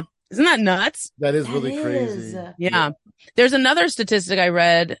 Yeah. Isn't that nuts? That is really crazy. Yeah. There's another statistic I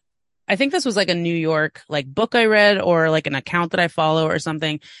read. I think this was like a New York like book I read or like an account that I follow or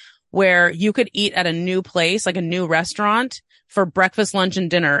something where you could eat at a new place, like a new restaurant for breakfast, lunch, and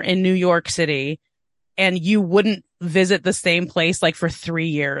dinner in New York City. And you wouldn't visit the same place like for 3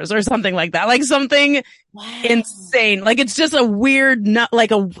 years or something like that. Like something insane. Like it's just a weird,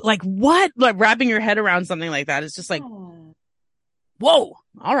 like what? Like wrapping your head around something like that. It's just like, whoa.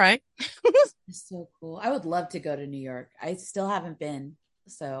 All right. It's so cool. I would love to go to New York. I still haven't been.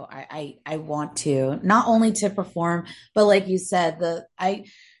 So I want to, not only to perform, but like you said, I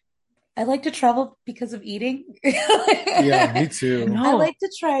like to travel because of eating. Yeah, me too. I like to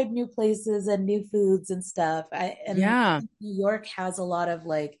try new places and new foods and stuff. New York has a lot of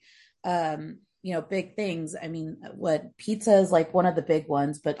like, big things. I mean, pizza is like one of the big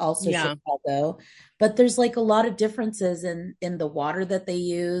ones, but also Chicago. But there's like a lot of differences in the water that they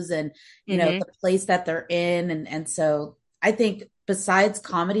use and, the place that they're in. And so I think besides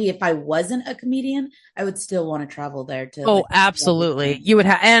comedy, if I wasn't a comedian, I would still want to travel there to. Oh, absolutely. You would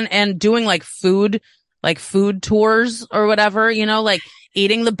have, and doing like food tours or whatever, like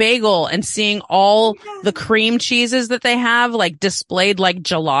eating the bagel and seeing all the cream cheeses that they have like displayed like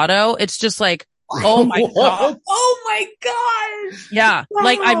gelato. It's just like, oh my God. Oh my gosh. Yeah. Wow.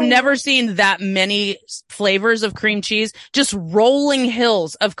 Like I've never seen that many flavors of cream cheese, just rolling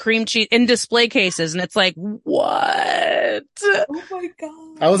hills of cream cheese in display cases. And it's like, what? Oh my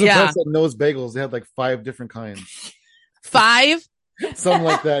God. I was impressed at Noah's Bagels. They had like 5 different kinds. 5? Something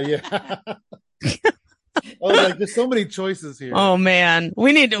like that. Yeah. I was like, there's so many choices here. Oh man.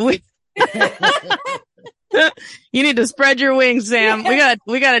 You need to spread your wings, Sam. We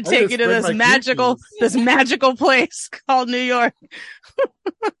gotta take you to this magical place called New York.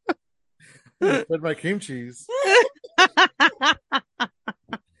 Spread my cream cheese.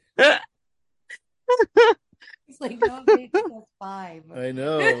 It's like, no, maybe that's 5. I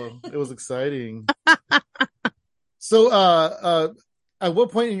know. It was exciting. So, at what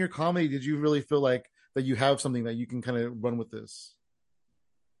point in your comedy did you really feel like that you have something that you can kind of run with this?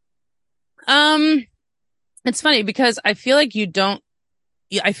 It's funny because I feel like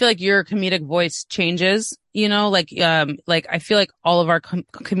I feel like your comedic voice changes, like I feel like all of our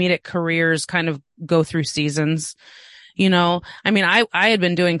comedic careers kind of go through seasons, I mean, I had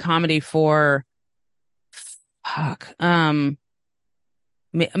been doing comedy for,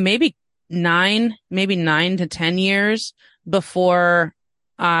 maybe 9 to 10 years before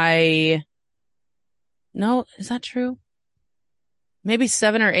no, is that true? Maybe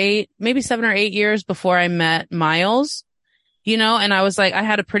 7 or 8 years before I met Miles, and I was like, I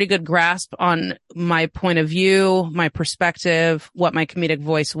had a pretty good grasp on my point of view, my perspective, what my comedic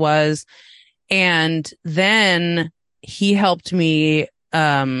voice was. And then he helped me,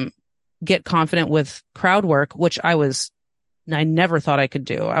 get confident with crowd work, which I never thought I could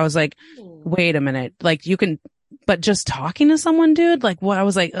do. I was like, wait a minute, like but just talking to someone, dude, like what? I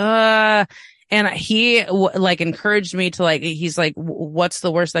was like, and he encouraged me to he's like, what's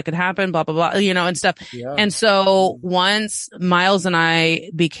the worst that could happen? Blah, blah, blah, and stuff. Yeah. And so once Miles and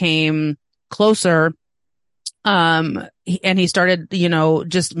I became closer, and he started,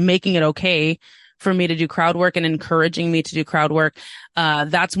 just making it okay for me to do crowd work and encouraging me to do crowd work.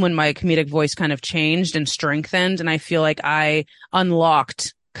 That's when my comedic voice kind of changed and strengthened. And I feel like I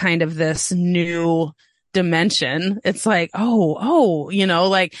unlocked kind of this new dimension. It's like,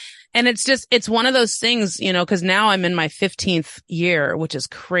 and it's one of those things, cause now I'm in my 15th year, which is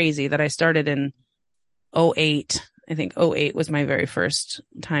crazy that I started in 2008. I think 2008 was my very first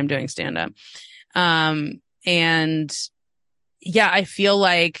time doing stand up. And yeah, I feel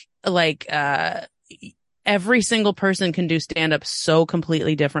like every single person can do stand up so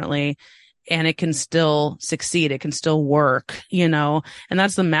completely differently and it can still succeed. It can still work, and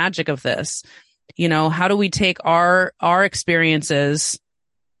that's the magic of this. How do we take our experiences,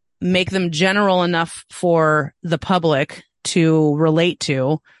 make them general enough for the public to relate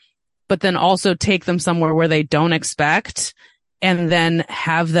to, but then also take them somewhere where they don't expect and then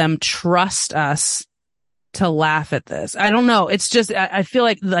have them trust us to laugh at this. I don't know. It's just, I feel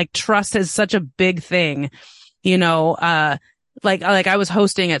like trust is such a big thing, like I was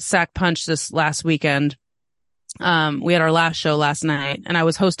hosting at Sack Punch this last weekend. We had our last show last night and I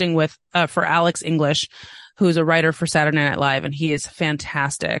was hosting with, for Alex English, who's a writer for Saturday Night Live, and he is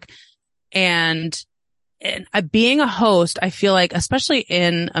fantastic. And being a host, I feel like, especially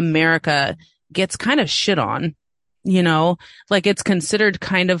in America, gets kind of shit on, like it's considered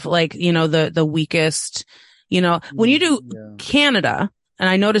kind of like, the weakest, When you do Canada, and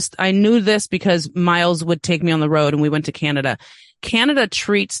I knew this because Miles would take me on the road and we went to Canada. Canada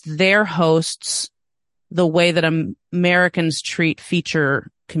treats their hosts the way that Americans treat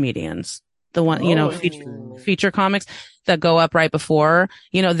feature comedians. The one, feature comics that go up right before,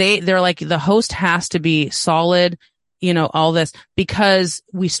 they're like, the host has to be solid, all this, because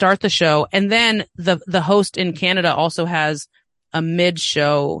we start the show, and then the host in Canada also has a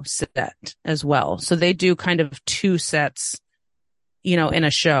mid-show set as well. So they do kind of 2 sets, in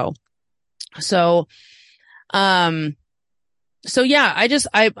a show. So, I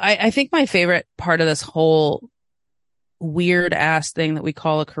think my favorite part of this whole weird ass thing that we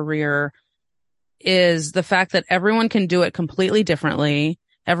call a career is the fact that everyone can do it completely differently.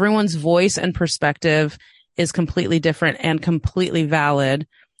 Everyone's voice and perspective is completely different and completely valid.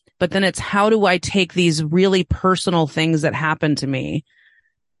 But then it's, how do I take these really personal things that happen to me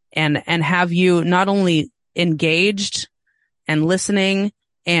and have you not only engaged and listening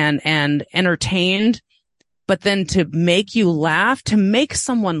and entertained, but then to make you laugh, to make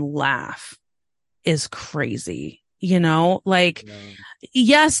someone laugh is crazy. Yes,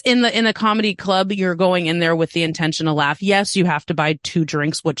 in a comedy club, you're going in there with the intention to laugh. Yes, you have to buy 2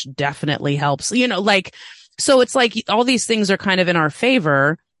 drinks, which definitely helps, so it's like all these things are kind of in our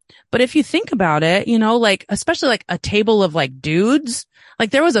favor. But if you think about it, especially like a table of like dudes, like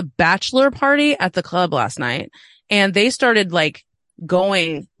there was a bachelor party at the club last night and they started like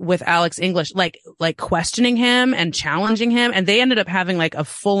going with Alex English, like questioning him and challenging him. And they ended up having like a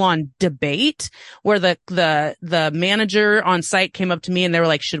full on debate where the manager on site came up to me and they were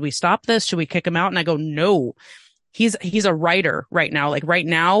like, should we stop this? Should we kick him out? And I go, no, he's a writer right now. Like right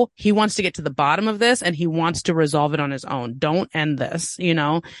now he wants to get to the bottom of this and he wants to resolve it on his own. Don't end this,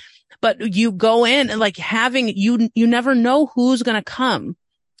 but you go in and like you never know who's going to come.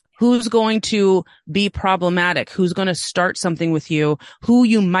 Who's going to be problematic? Who's going to start something with you? Who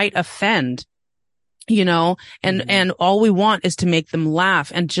you might offend? And all we want is to make them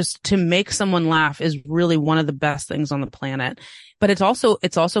laugh, and just to make someone laugh is really one of the best things on the planet. But it's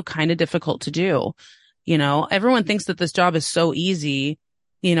also kind of difficult to do. Everyone thinks that this job is so easy,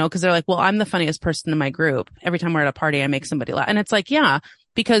 because they're like, well, I'm the funniest person in my group. Every time we're at a party, I make somebody laugh. And it's like, yeah,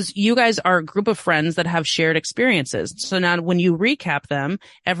 because you guys are a group of friends that have shared experiences. So now when you recap them,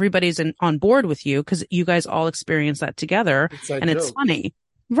 everybody's on board with you because you guys all experience that together, and it's funny.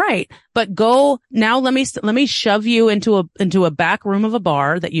 Right. But let me shove you into a back room of a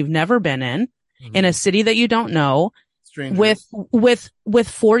bar that you've never been in a city that you don't know, strangers. with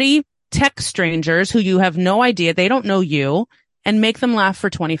 40 tech strangers who you have no idea, they don't know you, and make them laugh for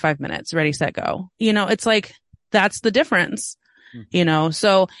 25 minutes. Ready, set, go. It's like, that's the difference.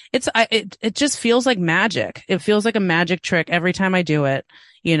 So it just feels like magic. It feels like a magic trick every time I do it,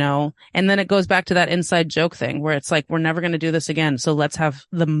 and then it goes back to that inside joke thing where it's like, we're never going to do this again. So let's have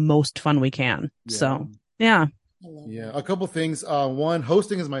the most fun we can. Yeah. So, yeah. Yeah. A couple things. One,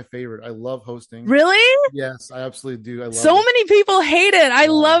 hosting is my favorite. I love hosting. Really? Yes, I absolutely do. I love so many people hate it. I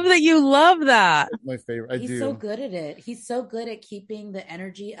love that you love that. It's my favorite. He's so good at it. He's so good at keeping the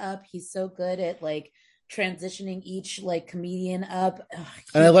energy up. He's so good at like transitioning each like comedian up.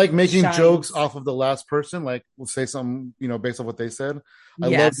 And I like making jokes off of the last person, like we'll say something, based on what they said. I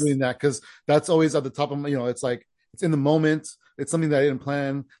love doing that because that's always at the top of my, it's like, it's in the moment. It's something that I didn't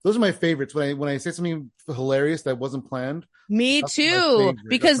plan. Those are my favorites. When I say something hilarious that wasn't planned. Me too,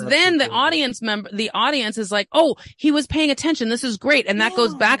 because then the audience is like, oh, he was paying attention. This is great. And that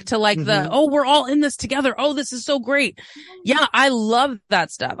goes back to like we're all in this together. Oh, this is so great. Yeah. I love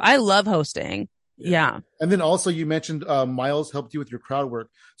that stuff. I love hosting. Yeah. And then also you mentioned Miles helped you with your crowd work.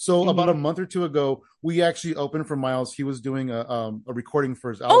 So about a month or two ago, we actually opened for Miles. He was doing a recording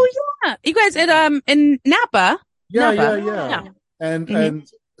for his album. Oh yeah. You guys in Napa. Yeah. And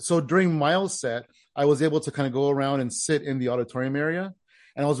so during Miles' set, I was able to kind of go around and sit in the auditorium area,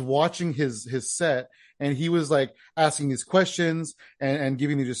 and I was watching his set, and he was like asking these questions and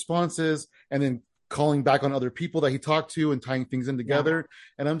giving these responses, and then calling back on other people that he talked to and tying things in together.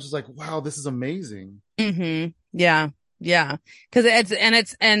 Yeah. And I'm just like, wow, this is amazing. Yeah. Cause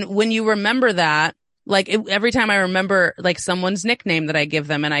and when you remember that, like every time I remember like someone's nickname that I give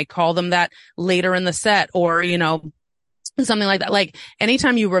them and I call them that later in the set, or, something like that. Like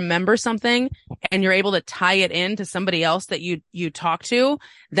anytime you remember something and you're able to tie it into somebody else that you talk to,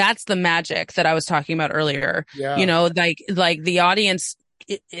 that's the magic that I was talking about earlier. Yeah. Like the audience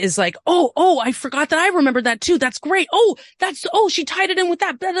is like, oh, I forgot that I remembered that too. That's great. She tied it in with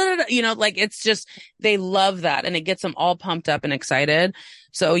that. Blah, blah, blah. Like it's just, they love that and it gets them all pumped up and excited.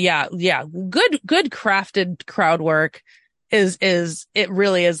 So yeah. Good crafted crowd work it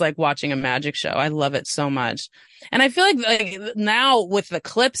really is like watching a magic show. I love it so much. And I feel like now with the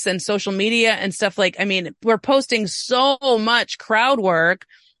clips and social media and stuff, like, I mean, we're posting so much crowd work,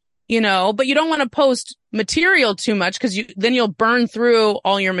 but you don't want to post material too much because then you'll burn through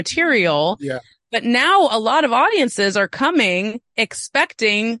all your material. Yeah. But now a lot of audiences are coming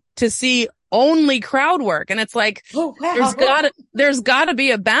expecting to see only crowd work. And it's like, oh, wow. there's gotta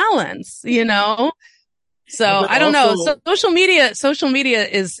be a balance, So I don't know. So social media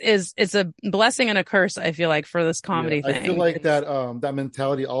is a blessing and a curse, I feel like, for this comedy thing. I feel like that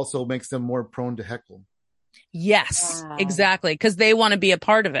mentality also makes them more prone to heckle. Yes, exactly. Because they want to be a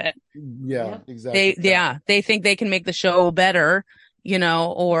part of it. Yeah, exactly. They think they can make the show better,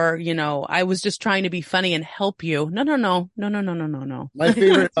 or, I was just trying to be funny and help you. No. My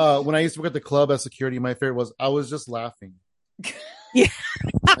favorite, when I used to work at the club as security, my favorite was, I was just laughing. Yeah.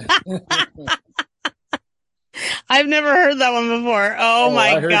 I've never heard that one before. Oh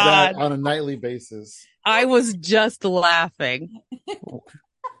my I heard God. That on a nightly basis. I was just laughing.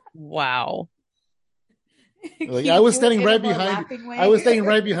 Wow. Like, I was standing right behind you. I was standing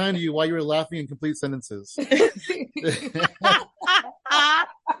right behind you while you were laughing in complete sentences.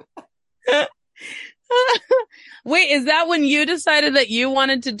 Wait, is that when you decided that you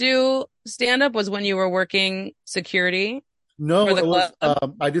wanted to do stand-up? Was when you were working security? No, it was,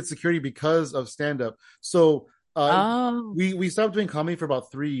 I did security because of stand-up. So we stopped doing comedy for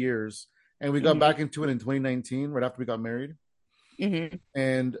about 3 years, and we got back into it in 2019, right after we got married. Mm-hmm.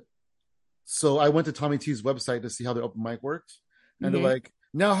 And so I went to Tommy T's website to see how their open mic worked. And they're like,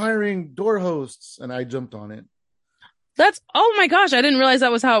 now hiring door hosts. And I jumped on it. Oh my gosh, I didn't realize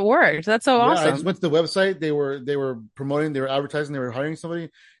that was how it worked. That's so awesome. I just went to the website. They were promoting, they were advertising, they were hiring somebody.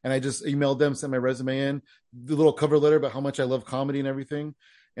 And I just emailed them, sent my resume in, the little cover letter about how much I love comedy and everything.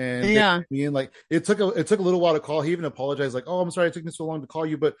 And me in, like, it took a little while to call. He even apologized, like, oh, I'm sorry it took me so long to call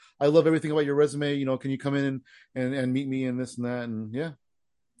you, but I love everything about your resume. Can you come in and meet me and this and that? And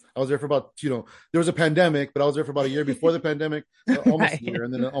I was there for about, there was a pandemic, but I was there for about a year before the pandemic, almost a year,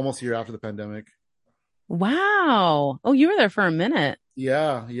 and then almost a year after the pandemic. Wow. Oh, you were there for a minute.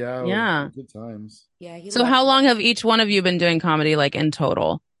 Yeah. Good times. Yeah. So how long have each one of you been doing comedy, like, in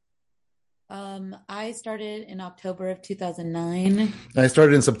total? I started in October of 2009. I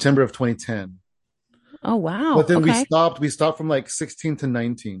started in September of 2010. Oh, wow. But then we stopped from like 16 to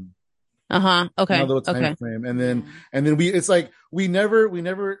 19. Okay. Another little time frame. And then it's like, we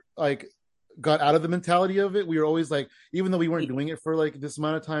never like got out of the mentality of it. We were always like, even though we weren't doing it for like this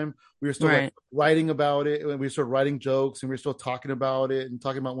amount of time, we were still like writing about it, and we started writing jokes, and we were still talking about it and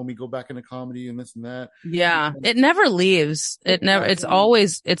talking about when we go back into comedy and this and that. Yeah. It never leaves. It's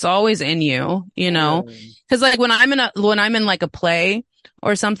always in you, cause like when I'm in like a play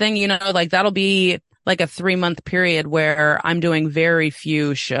or something, like that'll be like a 3-month period where I'm doing very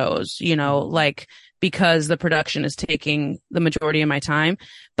few shows, like, because the production is taking the majority of my time.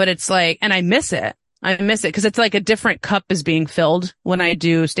 But it's like, and I miss it because it's like a different cup is being filled when I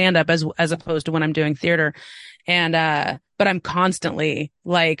do stand up as opposed to when I'm doing theater. And, but I'm constantly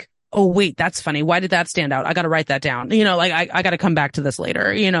like, oh wait, that's funny. Why did that stand out? I got to write that down. Like I got to come back to this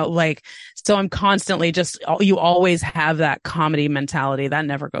later, like, so I'm constantly you always have that comedy mentality that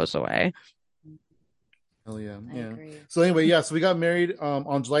never goes away. Hell yeah. So anyway, so we got married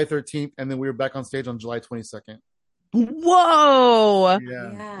on July 13th, and then we were back on stage on July 22nd. Whoa.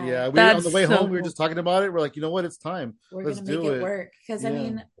 Yeah. We were on the way home. We were just talking about it. We're like, you know what? It's time. Let's make it work. Because I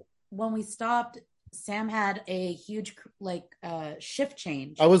mean, when we stopped, Sam had a huge shift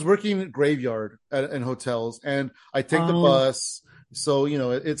change. I was working graveyard in hotels, and I take the bus. So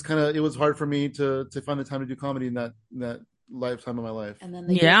it was hard for me to find the time to do comedy in that lifetime of my life. And then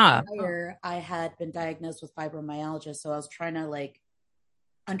the year prior, I had been diagnosed with fibromyalgia, so I was trying to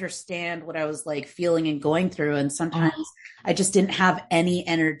understand what I was feeling and going through, and sometimes I just didn't have any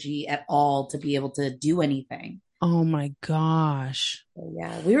energy at all to be able to do anything. Oh my gosh. So,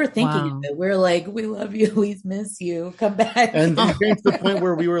 we were thinking of it. We're like, we love you, we miss you, come back. And it came to the point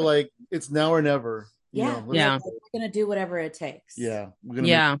where we were like, it's now or never. We're gonna do whatever it takes. We're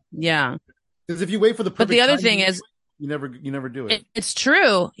gonna because if you wait for the perfect, but the other thing is, you never do it. It's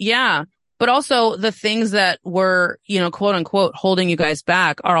true. Yeah. But also the things that were, quote unquote, holding you guys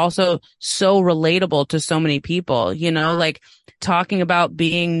back are also so relatable to so many people, like talking about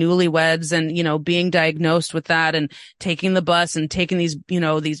being newlyweds and, being diagnosed with that and taking the bus and taking these,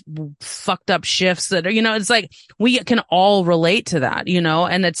 these fucked up shifts that are, it's like we can all relate to that,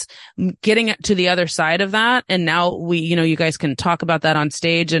 and it's getting to the other side of that. And now you guys can talk about that on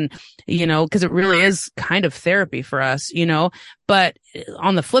stage and, cause it really is kind of therapy for us, but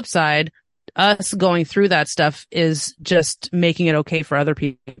on the flip side, us going through that stuff is just making it okay for other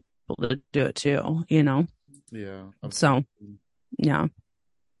people to do it too, you know? Yeah. So, yeah.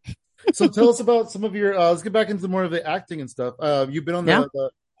 So tell us about some of your, let's get back into more of the acting and stuff. You've been on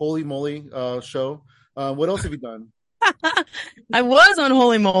the Holey Moley show. What else have you done? I was on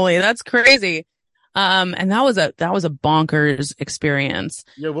Holey Moley. That's crazy. And that was a bonkers experience.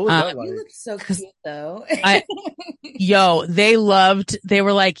 Yeah, what was that like? You look so cute though. They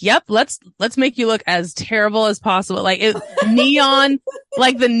were like, yep, let's make you look as terrible as possible. Like neon,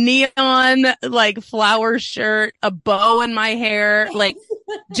 like the neon, like flower shirt, a bow in my hair. Like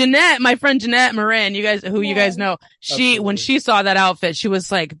Jeanette, my friend Jeanette Marin, you guys know, when she saw that outfit, she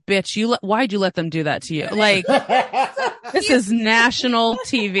was like, bitch, why'd you let them do that to you? Like, this is national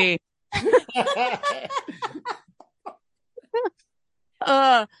TV.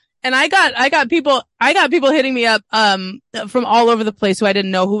 And I got people hitting me up from all over the place who I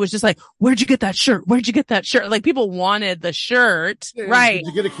didn't know, who was just like, where'd you get that shirt? Like, people wanted the shirt. Yeah, right.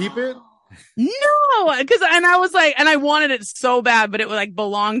 Did you get to keep it? No, and I was like, and I wanted it so bad, but it would like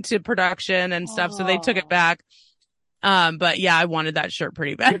belong to production and stuff, so they took it back. But yeah, I wanted that shirt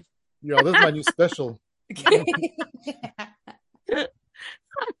pretty bad. Yo, this is my new special. It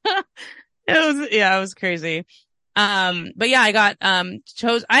was crazy. But yeah, I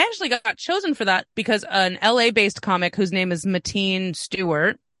actually got chosen for that because an LA based comic whose name is Mateen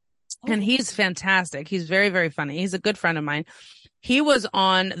Stewart, and he's fantastic. He's very, very funny. He's a good friend of mine. He was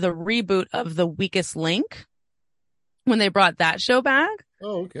on the reboot of The Weakest Link when they brought that show back.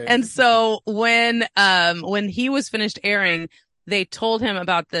 Oh, okay. And so when he was finished airing, they told him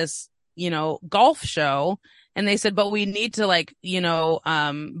about this, golf show. And they said, but we need to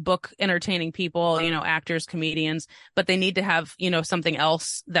book entertaining people, actors, comedians, but they need to have, something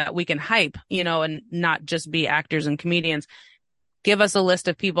else that we can hype, and not just be actors and comedians. Give us a list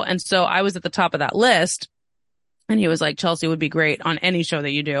of people. And so I was at the top of that list, and he was like, Chelsea would be great on any show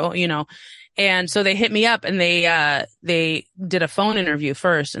that you do, And so they hit me up, and they did a phone interview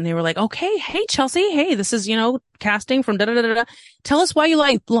first, and they were like, okay, hey, Chelsea, hey, this is, casting from da-da-da-da-da. Tell us why you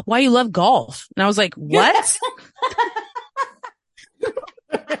love golf. And I was like, what?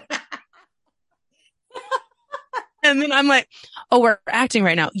 And then I'm like, oh, we're acting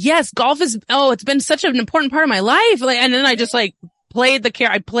right now. Yes, golf it's been such an important part of my life. Like, and then I just I played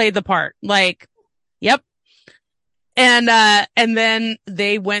the part. Like, yep. And then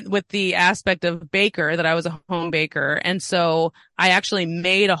they went with the aspect of baker, that I was a home baker. And so I actually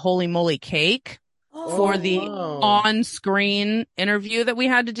made a Holey Moley cake for the on-screen interview that we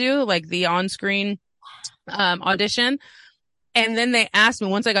had to do, like the on-screen, audition. And then they asked me,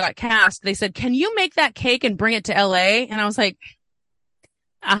 once I got cast, they said, can you make that cake and bring it to LA? And I was like,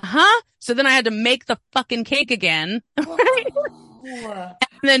 uh-huh. So then I had to make the fucking cake again. And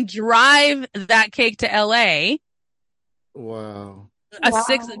then drive that cake to LA. Wow.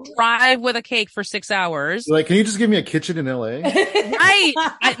 Drive with a cake for 6 hours. Like, can you just give me a kitchen in LA? Right.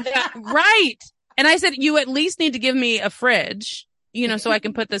 Right. And I said, you at least need to give me a fridge, so I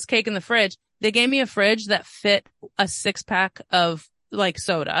can put this cake in the fridge. They gave me a fridge that fit a 6-pack of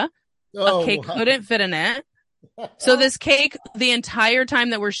soda. A cake couldn't fit in it. So this cake, the entire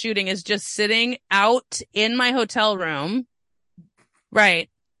time that we're shooting, is just sitting out in my hotel room. Right.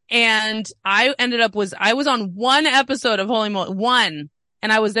 And I was on one episode of Holey Moley,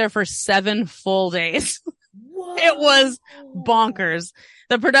 and I was there for 7 full days. Whoa. It was bonkers.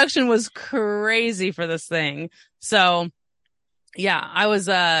 The production was crazy for this thing. So yeah,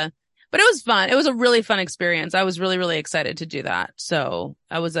 but it was fun. It was a really fun experience. I was really, really excited to do that. So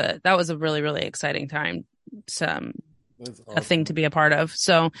that was a really, really exciting time. Awesome. A thing to be a part of.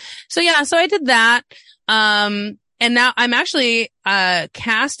 So yeah, so I did that. And now I'm actually,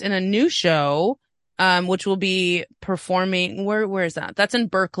 cast in a new show, which will be performing. Where is that? That's in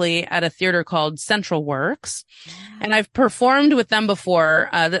Berkeley at a theater called Central Works. And I've performed with them before.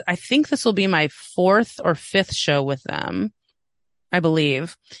 I think this will be my 4th or 5th show with them, I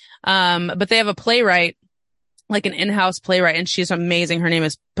believe. But they have a playwright, like an in-house playwright, and she's amazing. Her name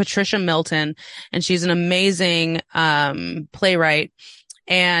is Patricia Milton, and she's an amazing, playwright.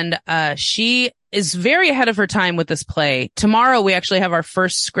 And, she is very ahead of her time with this play. Tomorrow we actually have our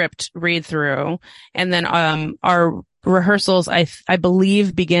first script read through, and then our rehearsals I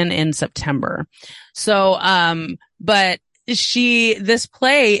believe begin in September. So but this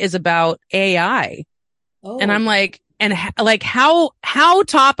play is about AI. Oh. And I'm like, and like how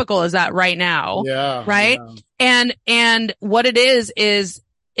topical is that right now? Yeah. Right? Yeah. And what it is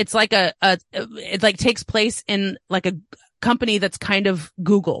it's like it like takes place in like a company that's kind of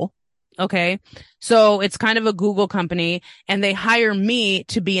Google. Okay. So it's kind of a Google company, and they hire me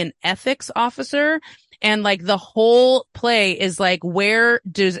to be an ethics officer. And like the whole play is like, where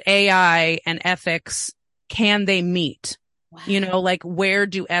does AI and ethics, can they meet? Wow. You know, like where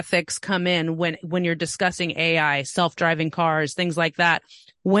do ethics come in when you're discussing AI, self-driving cars, things like that?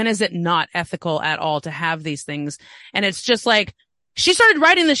 When is it not ethical at all to have these things? And it's just like, she started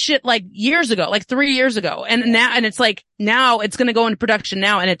writing this shit like years ago, like 3 years ago. And it's like, now it's going to go into production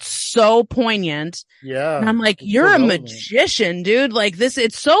now. And it's so poignant. Yeah. And I'm like, you're a magician, dude. Like this,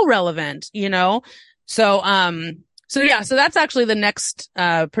 it's so relevant, you know? So that's actually the next,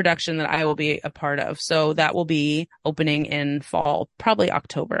 production that I will be a part of. So that will be opening in fall, probably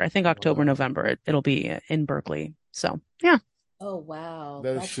October. I think October, November, it'll be in Berkeley. So yeah. Oh, wow.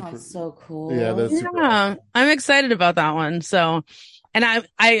 That sounds so cool. Yeah, that's super awesome. I'm excited about that one. So, and I'm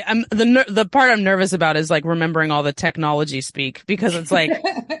the part I'm nervous about is like remembering all the technology speak, because it's like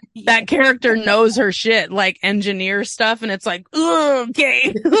that character knows her shit, like engineer stuff. And it's like,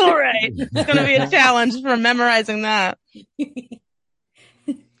 okay, all right. It's going to be a challenge for memorizing that.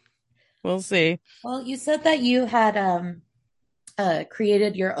 We'll see. Well, you said that you had,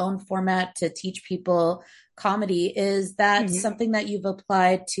 created your own format to teach people comedy. Is that something that you've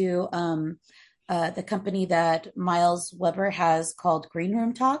applied to the company that Miles Weber has called Green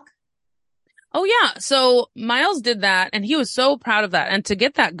Room Talk? Oh yeah. So Miles did that, and he was so proud of that. And to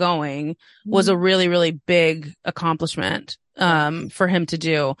get that going was a really, really big accomplishment for him to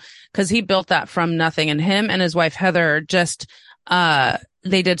do, because he built that from nothing. And him and his wife Heather just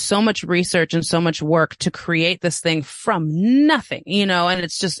they did so much research and so much work to create this thing from nothing, you know, and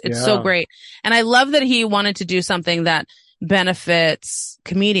it's so great. And I love that he wanted to do something that benefits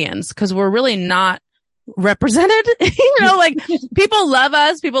comedians, because we're really not represented, you know, like people love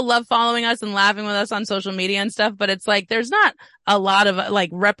us, people love following us and laughing with us on social media and stuff, but it's like, there's not a lot of like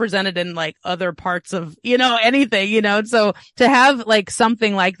represented in like other parts of, you know, anything, you know, so to have like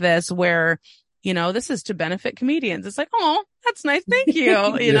something like this where, you know, this is to benefit comedians. It's like, oh, that's nice. Thank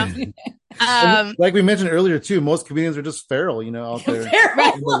you. You know, like we mentioned earlier too, most comedians are just feral, you know, out there in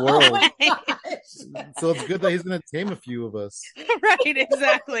the world. So it's good that he's going to tame a few of us. Right.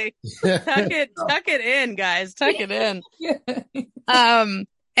 Exactly. Tuck it in, guys. Tuck it in.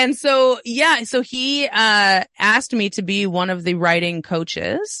 And so, so he, asked me to be one of the writing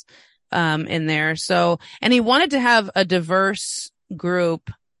coaches, in there. So, and he wanted to have a diverse group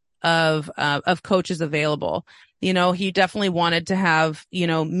of coaches available. You know, he definitely wanted to have, you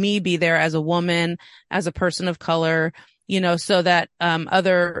know, me be there as a woman, as a person of color, you know, so that,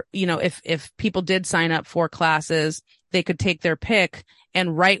 other, you know, if people did sign up for classes, they could take their pick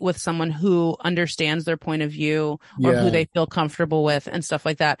and write with someone who understands their point of view or who they feel comfortable with and stuff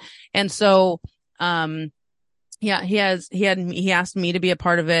like that. And so, he asked me to be a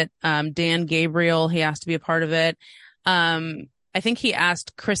part of it. Dan Gabriel, he asked to be a part of it. I think he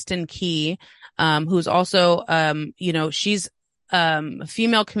asked Kristen Key, who's also, you know, she's a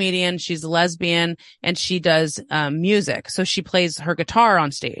female comedian, she's a lesbian, and she does music. So she plays her guitar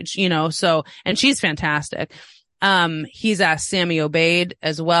on stage, you know, so, and she's fantastic. He's asked Sammy Obeid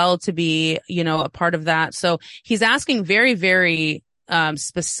as well to be, you know, a part of that. So he's asking very, very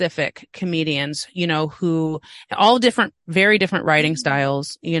specific comedians, you know, who all different, very different writing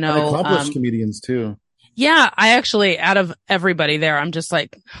styles, you know, and accomplished comedians too. Yeah, I actually, out of everybody there, I'm just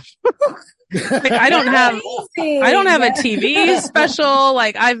like, like I don't have a TV special.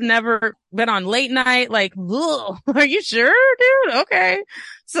 Like I've never been on late night. Like, are you sure, dude? Okay.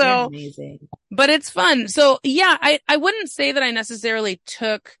 So, but it's fun. So yeah, I wouldn't say that I necessarily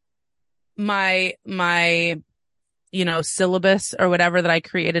took my, you know, syllabus or whatever that I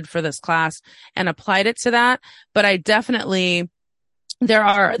created for this class and applied it to that. But I definitely, there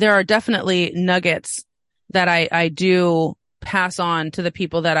are definitely nuggets that I do pass on to the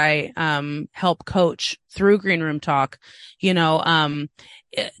people that I, help coach through Green Room Talk, you know,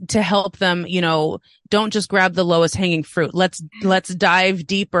 to help them, you know, don't just grab the lowest hanging fruit. Let's dive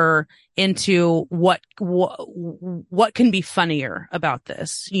deeper into what can be funnier about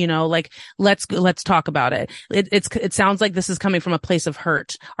this, you know, like let's talk about it. It sounds like this is coming from a place of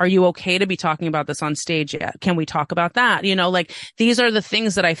hurt. Are you okay to be talking about this on stage yet? Can we talk about that? You know, like these are the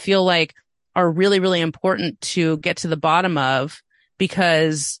things that I feel like are really, really important to get to the bottom of,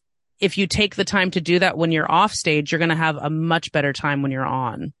 because if you take the time to do that when you're off stage, you're going to have a much better time when you're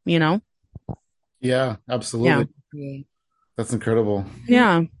on, you know? Yeah, absolutely. Yeah. That's incredible.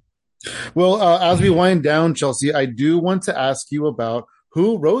 Yeah. Well, as we wind down, Chelsea, I do want to ask you about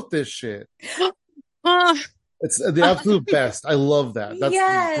who wrote this shit. It's the absolute best. I love that. That's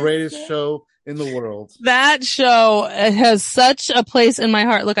the greatest show in the world. That show has such a place in my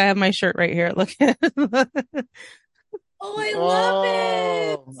heart. Look, I have my shirt right here. Look at it. Oh, I love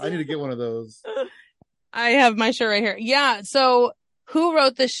it. I need to get one of those. I have my shirt right here. Yeah. So Who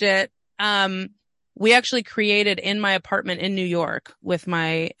Wrote This Shit? We actually created in my apartment in New York with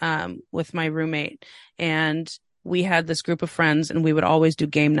my roommate, and we had this group of friends, and we would always do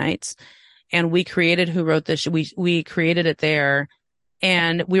game nights, and we created Who Wrote This Shit? We created it there,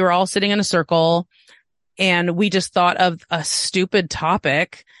 and we were all sitting in a circle, and we just thought of a stupid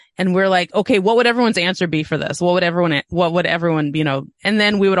topic. And we're like, okay, what would everyone's answer be for this? What would everyone, and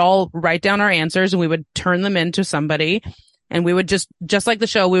then we would all write down our answers and we would turn them into somebody, and we would just like the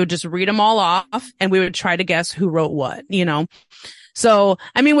show, we would just read them all off and we would try to guess who wrote what, So,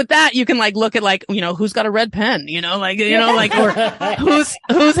 I mean, with that, you can look at who's got a red pen, or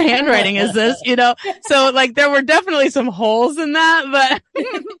whose handwriting is this, So there were definitely some holes in that,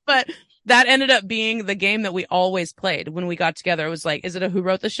 but that ended up being the game that we always played when we got together. It was like, is it a Who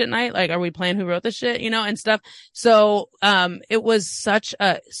Wrote This Shit night? Are we playing Who Wrote This Shit, and stuff. So, it was such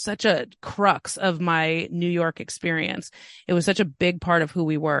a crux of my New York experience. It was such a big part of who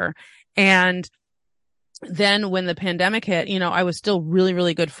we were. And then when the pandemic hit, I was still really,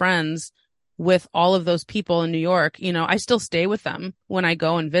 really good friends with all of those people in New York. I still stay with them when I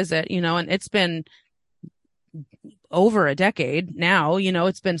go and visit, and it's been over a decade now,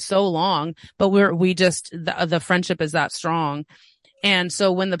 it's been so long, but the friendship is that strong. And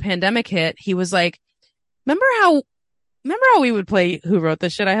so when the pandemic hit, he was like, remember how we would play Who Wrote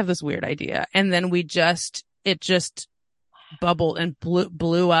This Shit? I have this weird idea. And then it just bubbled and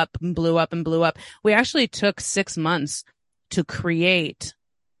blew up and blew up and blew up. We actually took 6 months to create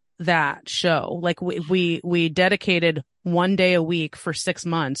that show. We dedicated one day a week for 6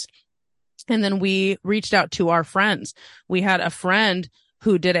 months. And then we reached out to our friends. We had a friend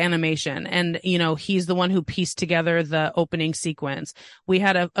who did animation, and, he's the one who pieced together the opening sequence. We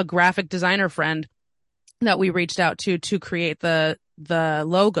had a graphic designer friend that we reached out to create the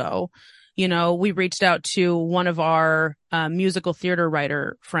logo. We reached out to one of our musical theater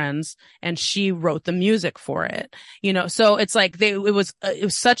writer friends, and she wrote the music for it. So it's like it was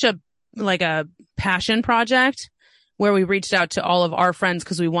such a passion project, where we reached out to all of our friends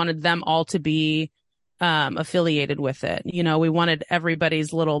because we wanted them all to be affiliated with it. We wanted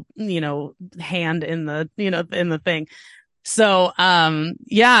everybody's little, hand in the, in the thing. So, and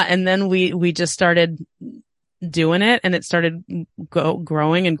then we just started doing it, and it started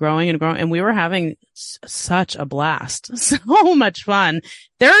growing and growing and growing, and we were having such a blast. So much fun.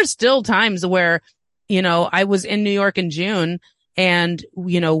 There are still times where, I was in New York in June, and,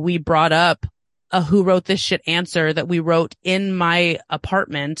 we brought up a Who Wrote This Shit answer that we wrote in my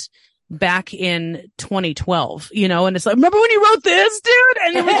apartment back in 2012, and it's like, remember when you wrote this, dude?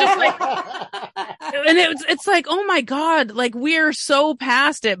 And it was just like, and it's like, oh my God, we're so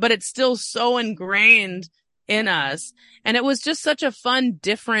past it, but it's still so ingrained in us. And it was just such a fun,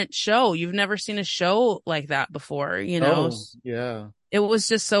 different show. You've never seen a show like that before, Oh, yeah. It was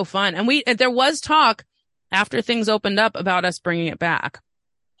just so fun. And there was talk after things opened up about us bringing it back.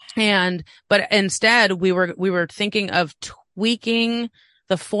 But instead we were thinking of tweaking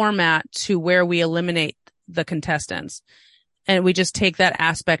the format to where we eliminate the contestants, and we just take that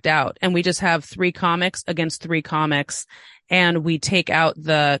aspect out, and we just have 3 comics against 3 comics, and we take out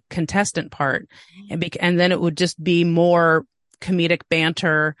the contestant part, and then it would just be more comedic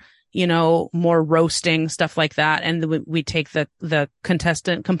banter, more roasting, stuff like that. And we take the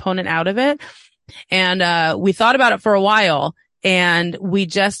contestant component out of it. And, we thought about it for a while, and we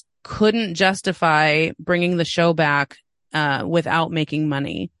just couldn't justify bringing the show back, without making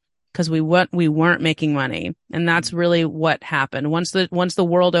money, because we weren't making money. And that's really what happened. Once the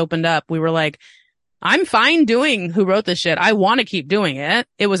world opened up, we were like, I'm fine doing Who Wrote This Shit. I want to keep doing it.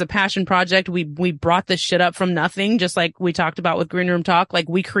 It was a passion project. We brought this shit up from nothing, just like we talked about with Green Room Talk.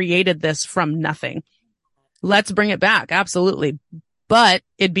 We created this from nothing. Let's bring it back. Absolutely. But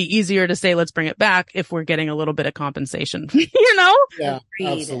it'd be easier to say, let's bring it back if we're getting a little bit of compensation, Yeah,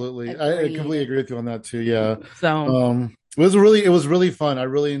 absolutely. I completely agree with you on that too. Yeah. So, it was really fun. I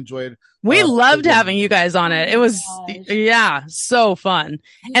really enjoyed. We loved having you guys on it. It was, so fun.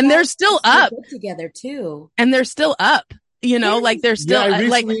 And they're still up together too. And they're still up, they're still, I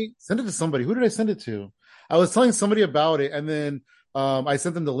recently sent it to somebody. Who did I send it to? I was telling somebody about it, and then, I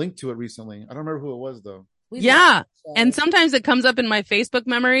sent them the link to it recently. I don't remember who it was though. And sometimes it comes up in my Facebook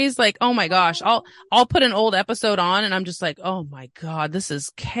memories, oh my gosh, I'll put an old episode on, and I'm just like, oh my God, this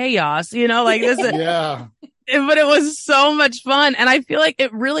is chaos, this is, yeah. But it was so much fun. And I feel like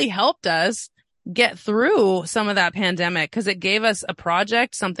it really helped us get through some of that pandemic because it gave us a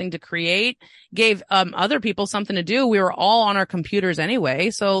project, something to create, gave other people something to do. We were all on our computers anyway.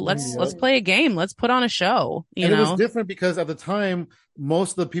 So let's play a game. Let's put on a show. You know, it was different because at the time,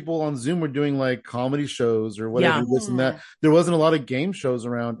 most of the people on Zoom were doing like comedy shows or whatever, this and that. There wasn't a lot of game shows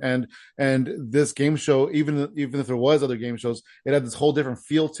around, and this game show, even if there was other game shows, it had this whole different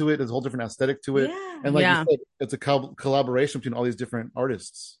feel to it, this whole different aesthetic to it, and like you said, it's a collaboration between all these different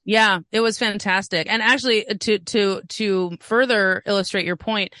artists. Yeah, it was fantastic. And actually, to further illustrate your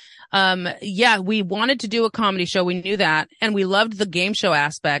point, we wanted to do a comedy show. We knew that, and we loved the game show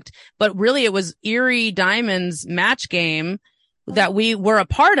aspect. But really, it was Erie Diamond's match game that we were a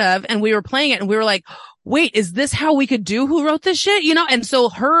part of, and we were playing it, and we were like, wait, is this how we could do Who Wrote This Shit? You know? And so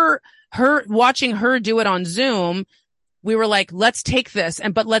her watching her do it on Zoom, we were like, let's take this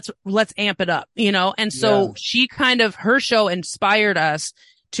but let's amp it up, you know? And so she her show inspired us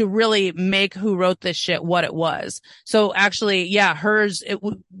to really make Who Wrote This Shit what it was. So actually, hers,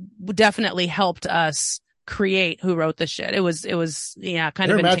 definitely helped us create Who Wrote This Shit. It was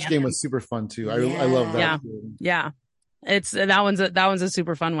kind of her match game was super fun too. I love that. Yeah. It's that one's a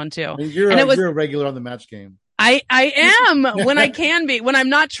super fun one too. You're a regular on the match game. I am when I can be, when I'm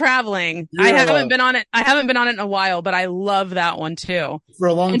not traveling. I haven't been on it in a while, but I love that one too. For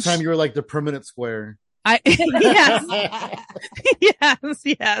a long time, you were like the permanent square. Yes.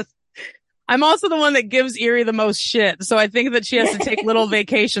 Yes. I'm also the one that gives Erie the most shit. So I think that she has to take little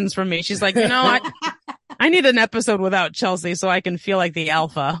vacations from me. She's like, you know, I need an episode without Chelsea so I can feel like the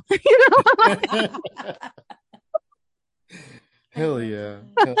alpha. You know? Hell yeah.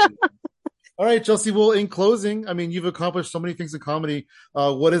 All right, Chelsea. Well, in closing, I mean, you've accomplished so many things in comedy.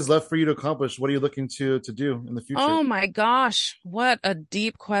 What is left for you to accomplish? What are you looking to do in the future? Oh my gosh, what a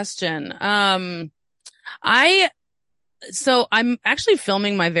deep question. So I'm actually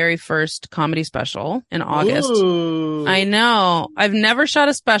filming my very first comedy special in August. Ooh. I know. I've never shot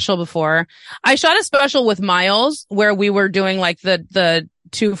a special before. I shot a special with Miles where we were doing like the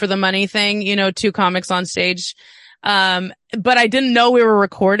 2 for the money thing, you know, 2 comics on stage. But I didn't know we were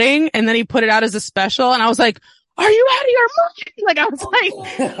recording, and then he put it out as a special, and I was like, are you out of your mind? Like, I was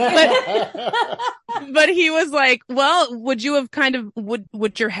like, but he was like, well, would you have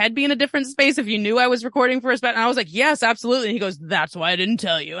would your head be in a different space if you knew I was recording for a special? And I was like, yes, absolutely. And he goes, that's why I didn't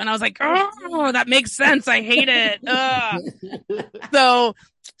tell you. And I was like, oh, that makes sense. I hate it.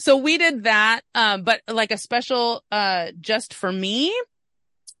 So we did that. But like a special, just for me,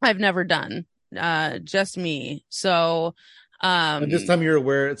 I've never done. Just me. So, and this time you're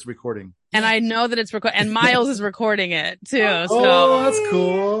aware it's recording. And I know that it's recording, and Miles is recording it too. So that's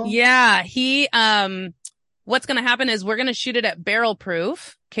cool. Yeah. What's going to happen is we're going to shoot it at Barrell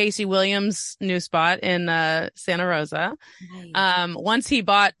Proof, Casey Williams' new spot in, Santa Rosa. Nice. Once he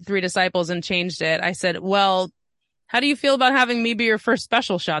bought 3 Disciples and changed it, I said, well, how do you feel about having me be your first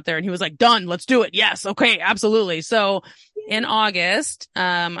special shot there? And he was like, done, let's do it. Yes. Okay. Absolutely. So in August,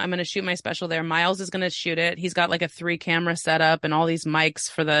 I'm going to shoot my special there. Miles is going to shoot it. He's got like a 3 camera setup and all these mics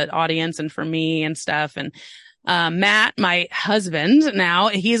for the audience and for me and stuff. And, Matt, my husband now,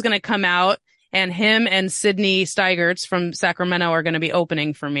 he's going to come out, and him and Sydney Steigertz from Sacramento are going to be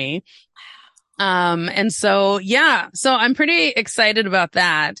opening for me. And so I'm pretty excited about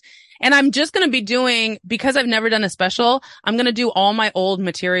that. And I'm just going to be doing, because I've never done a special, I'm going to do all my old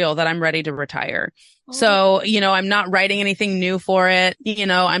material that I'm ready to retire. Oh. So, you know, I'm not writing anything new for it. You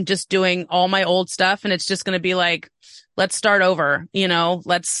know, I'm just doing all my old stuff, and it's just going to be like, let's start over, you know,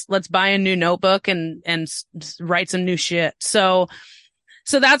 let's buy a new notebook and write some new shit. So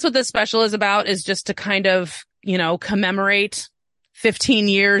that's what this special is about, is just to kind of, you know, commemorate 15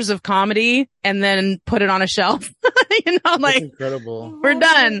 years of comedy and then put it on a shelf. You know, like, that's incredible. We're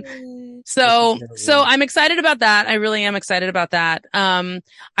done. So I'm excited about that. I really am excited about that. I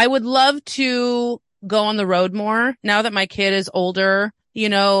would love to go on the road more now that my kid is older, you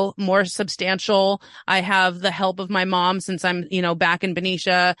know, more substantial. I have the help of my mom since I'm, you know, back in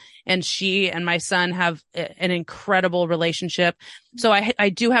Benicia, and she and my son have an incredible relationship. So I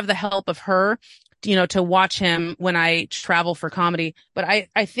do have the help of her, you know, to watch him when I travel for comedy. But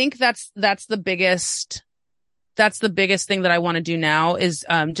I think that's the biggest thing that I want to do now is,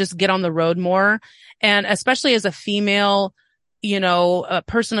 just get on the road more. And especially as a female, you know, a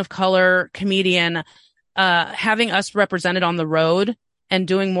person of color comedian, having us represented on the road and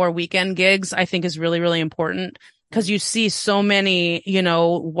doing more weekend gigs, I think is really, really important. Cause you see so many, you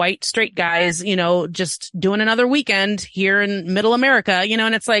know, white straight guys, you know, just doing another weekend here in middle America, you know,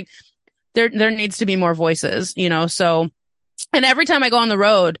 and it's like, there needs to be more voices, you know, so, and every time I go on the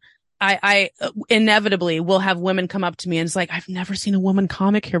road, I inevitably will have women come up to me and it's like, I've never seen a woman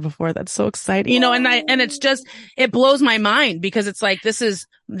comic here before. That's so exciting. And it's just, it blows my mind because it's like, this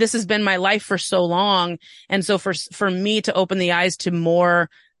has been my life for so long. And so for me to open the eyes to more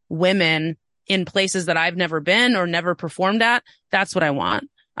women in places that I've never been or never performed at, that's what I want.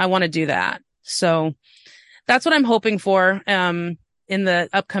 I want to do that. So that's what I'm hoping for. In the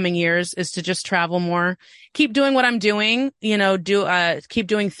upcoming years is to just travel more, keep doing what I'm doing, keep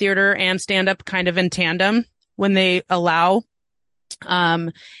doing theater and stand up kind of in tandem when they allow.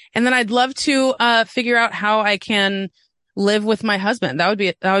 And then I'd love to, figure out how I can live with my husband. That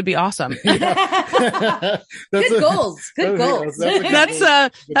would be awesome. Good goals. That's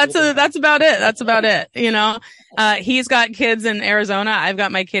about it. That's about it. He's got kids in Arizona. I've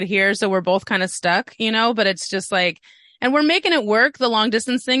got my kid here. So we're both kind of stuck, but it's just like, and we're making it work, the long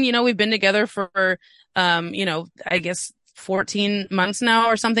distance thing. We've been together for, I guess 14 months now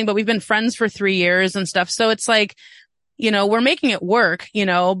or something, but we've been friends for 3 years and stuff. So it's like, we're making it work,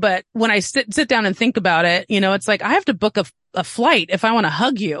 but when I sit down and think about it, it's like, I have to book a flight if I want to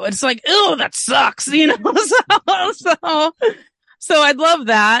hug you. It's like, oh, that sucks, So I'd love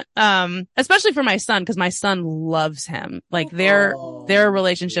that. Especially for my son, because my son loves him. Like their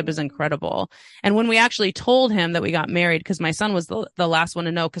relationship is incredible. And when we actually told him that we got married, because my son was the last one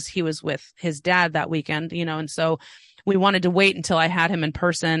to know because he was with his dad that weekend, and so we wanted to wait until I had him in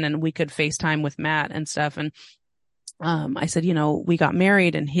person and we could FaceTime with Matt and stuff. And I said, we got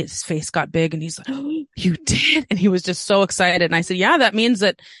married, and his face got big and he's like, oh, you did? And he was just so excited. And I said, yeah, that means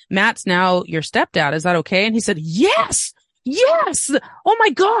that Matt's now your stepdad. Is that okay? And he said, yes. Oh my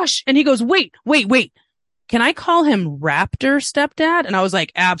gosh. And he goes, wait. Can I call him Raptor stepdad? And I was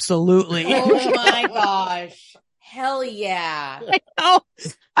like, absolutely. Oh my gosh. Hell yeah. I know.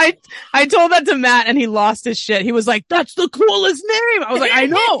 I told that to Matt and he lost his shit. He was like, that's the coolest name. I was like, I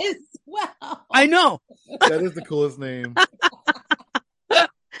know. Wow. I know. That is the coolest name.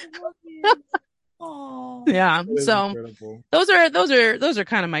 Oh. Yeah. So incredible. those are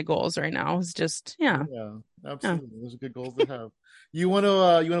kind of my goals right now. It's just, yeah. Yeah, absolutely. Yeah. Those are good goals to have. You want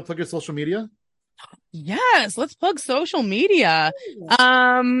to plug your social media? Yes, let's plug social media.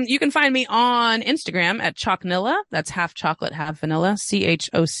 You can find me on Instagram at Chocknilla. That's half chocolate, half vanilla. CHOCNILLA.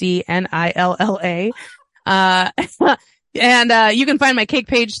 And you can find my cake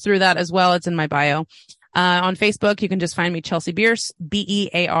page through that as well. It's in my bio. On Facebook, you can just find me Chelsea Bearce,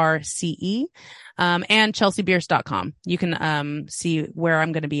 BEARCE. And chelseabearce.com. You can see where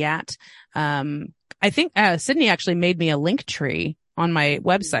I'm going to be at. I think Sydney actually made me a link tree on my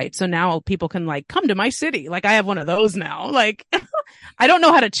website. So now people can come to my city. Like I have one of those now. Like I don't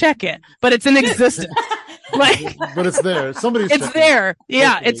know how to check it, but it's in existence. But it's there. It's there.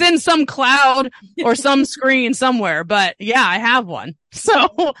 Yeah. Hopefully. It's in some cloud or some screen somewhere, but yeah, I have one. So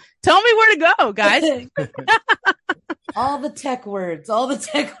tell me where to go, guys. All the tech words. All the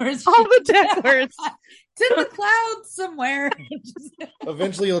tech words. It's in the clouds somewhere.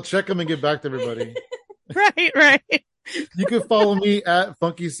 Eventually you'll check them and get back to everybody. Right. You can follow me at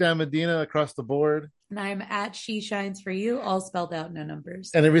Funky Sam Medina across the board. And I'm at She Shines For You, all spelled out, no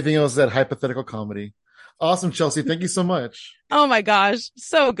numbers. And everything else is at Hypothetical Comedy. Awesome, Chelsea. Thank you so much. Oh my gosh.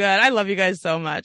 So good. I love you guys so much.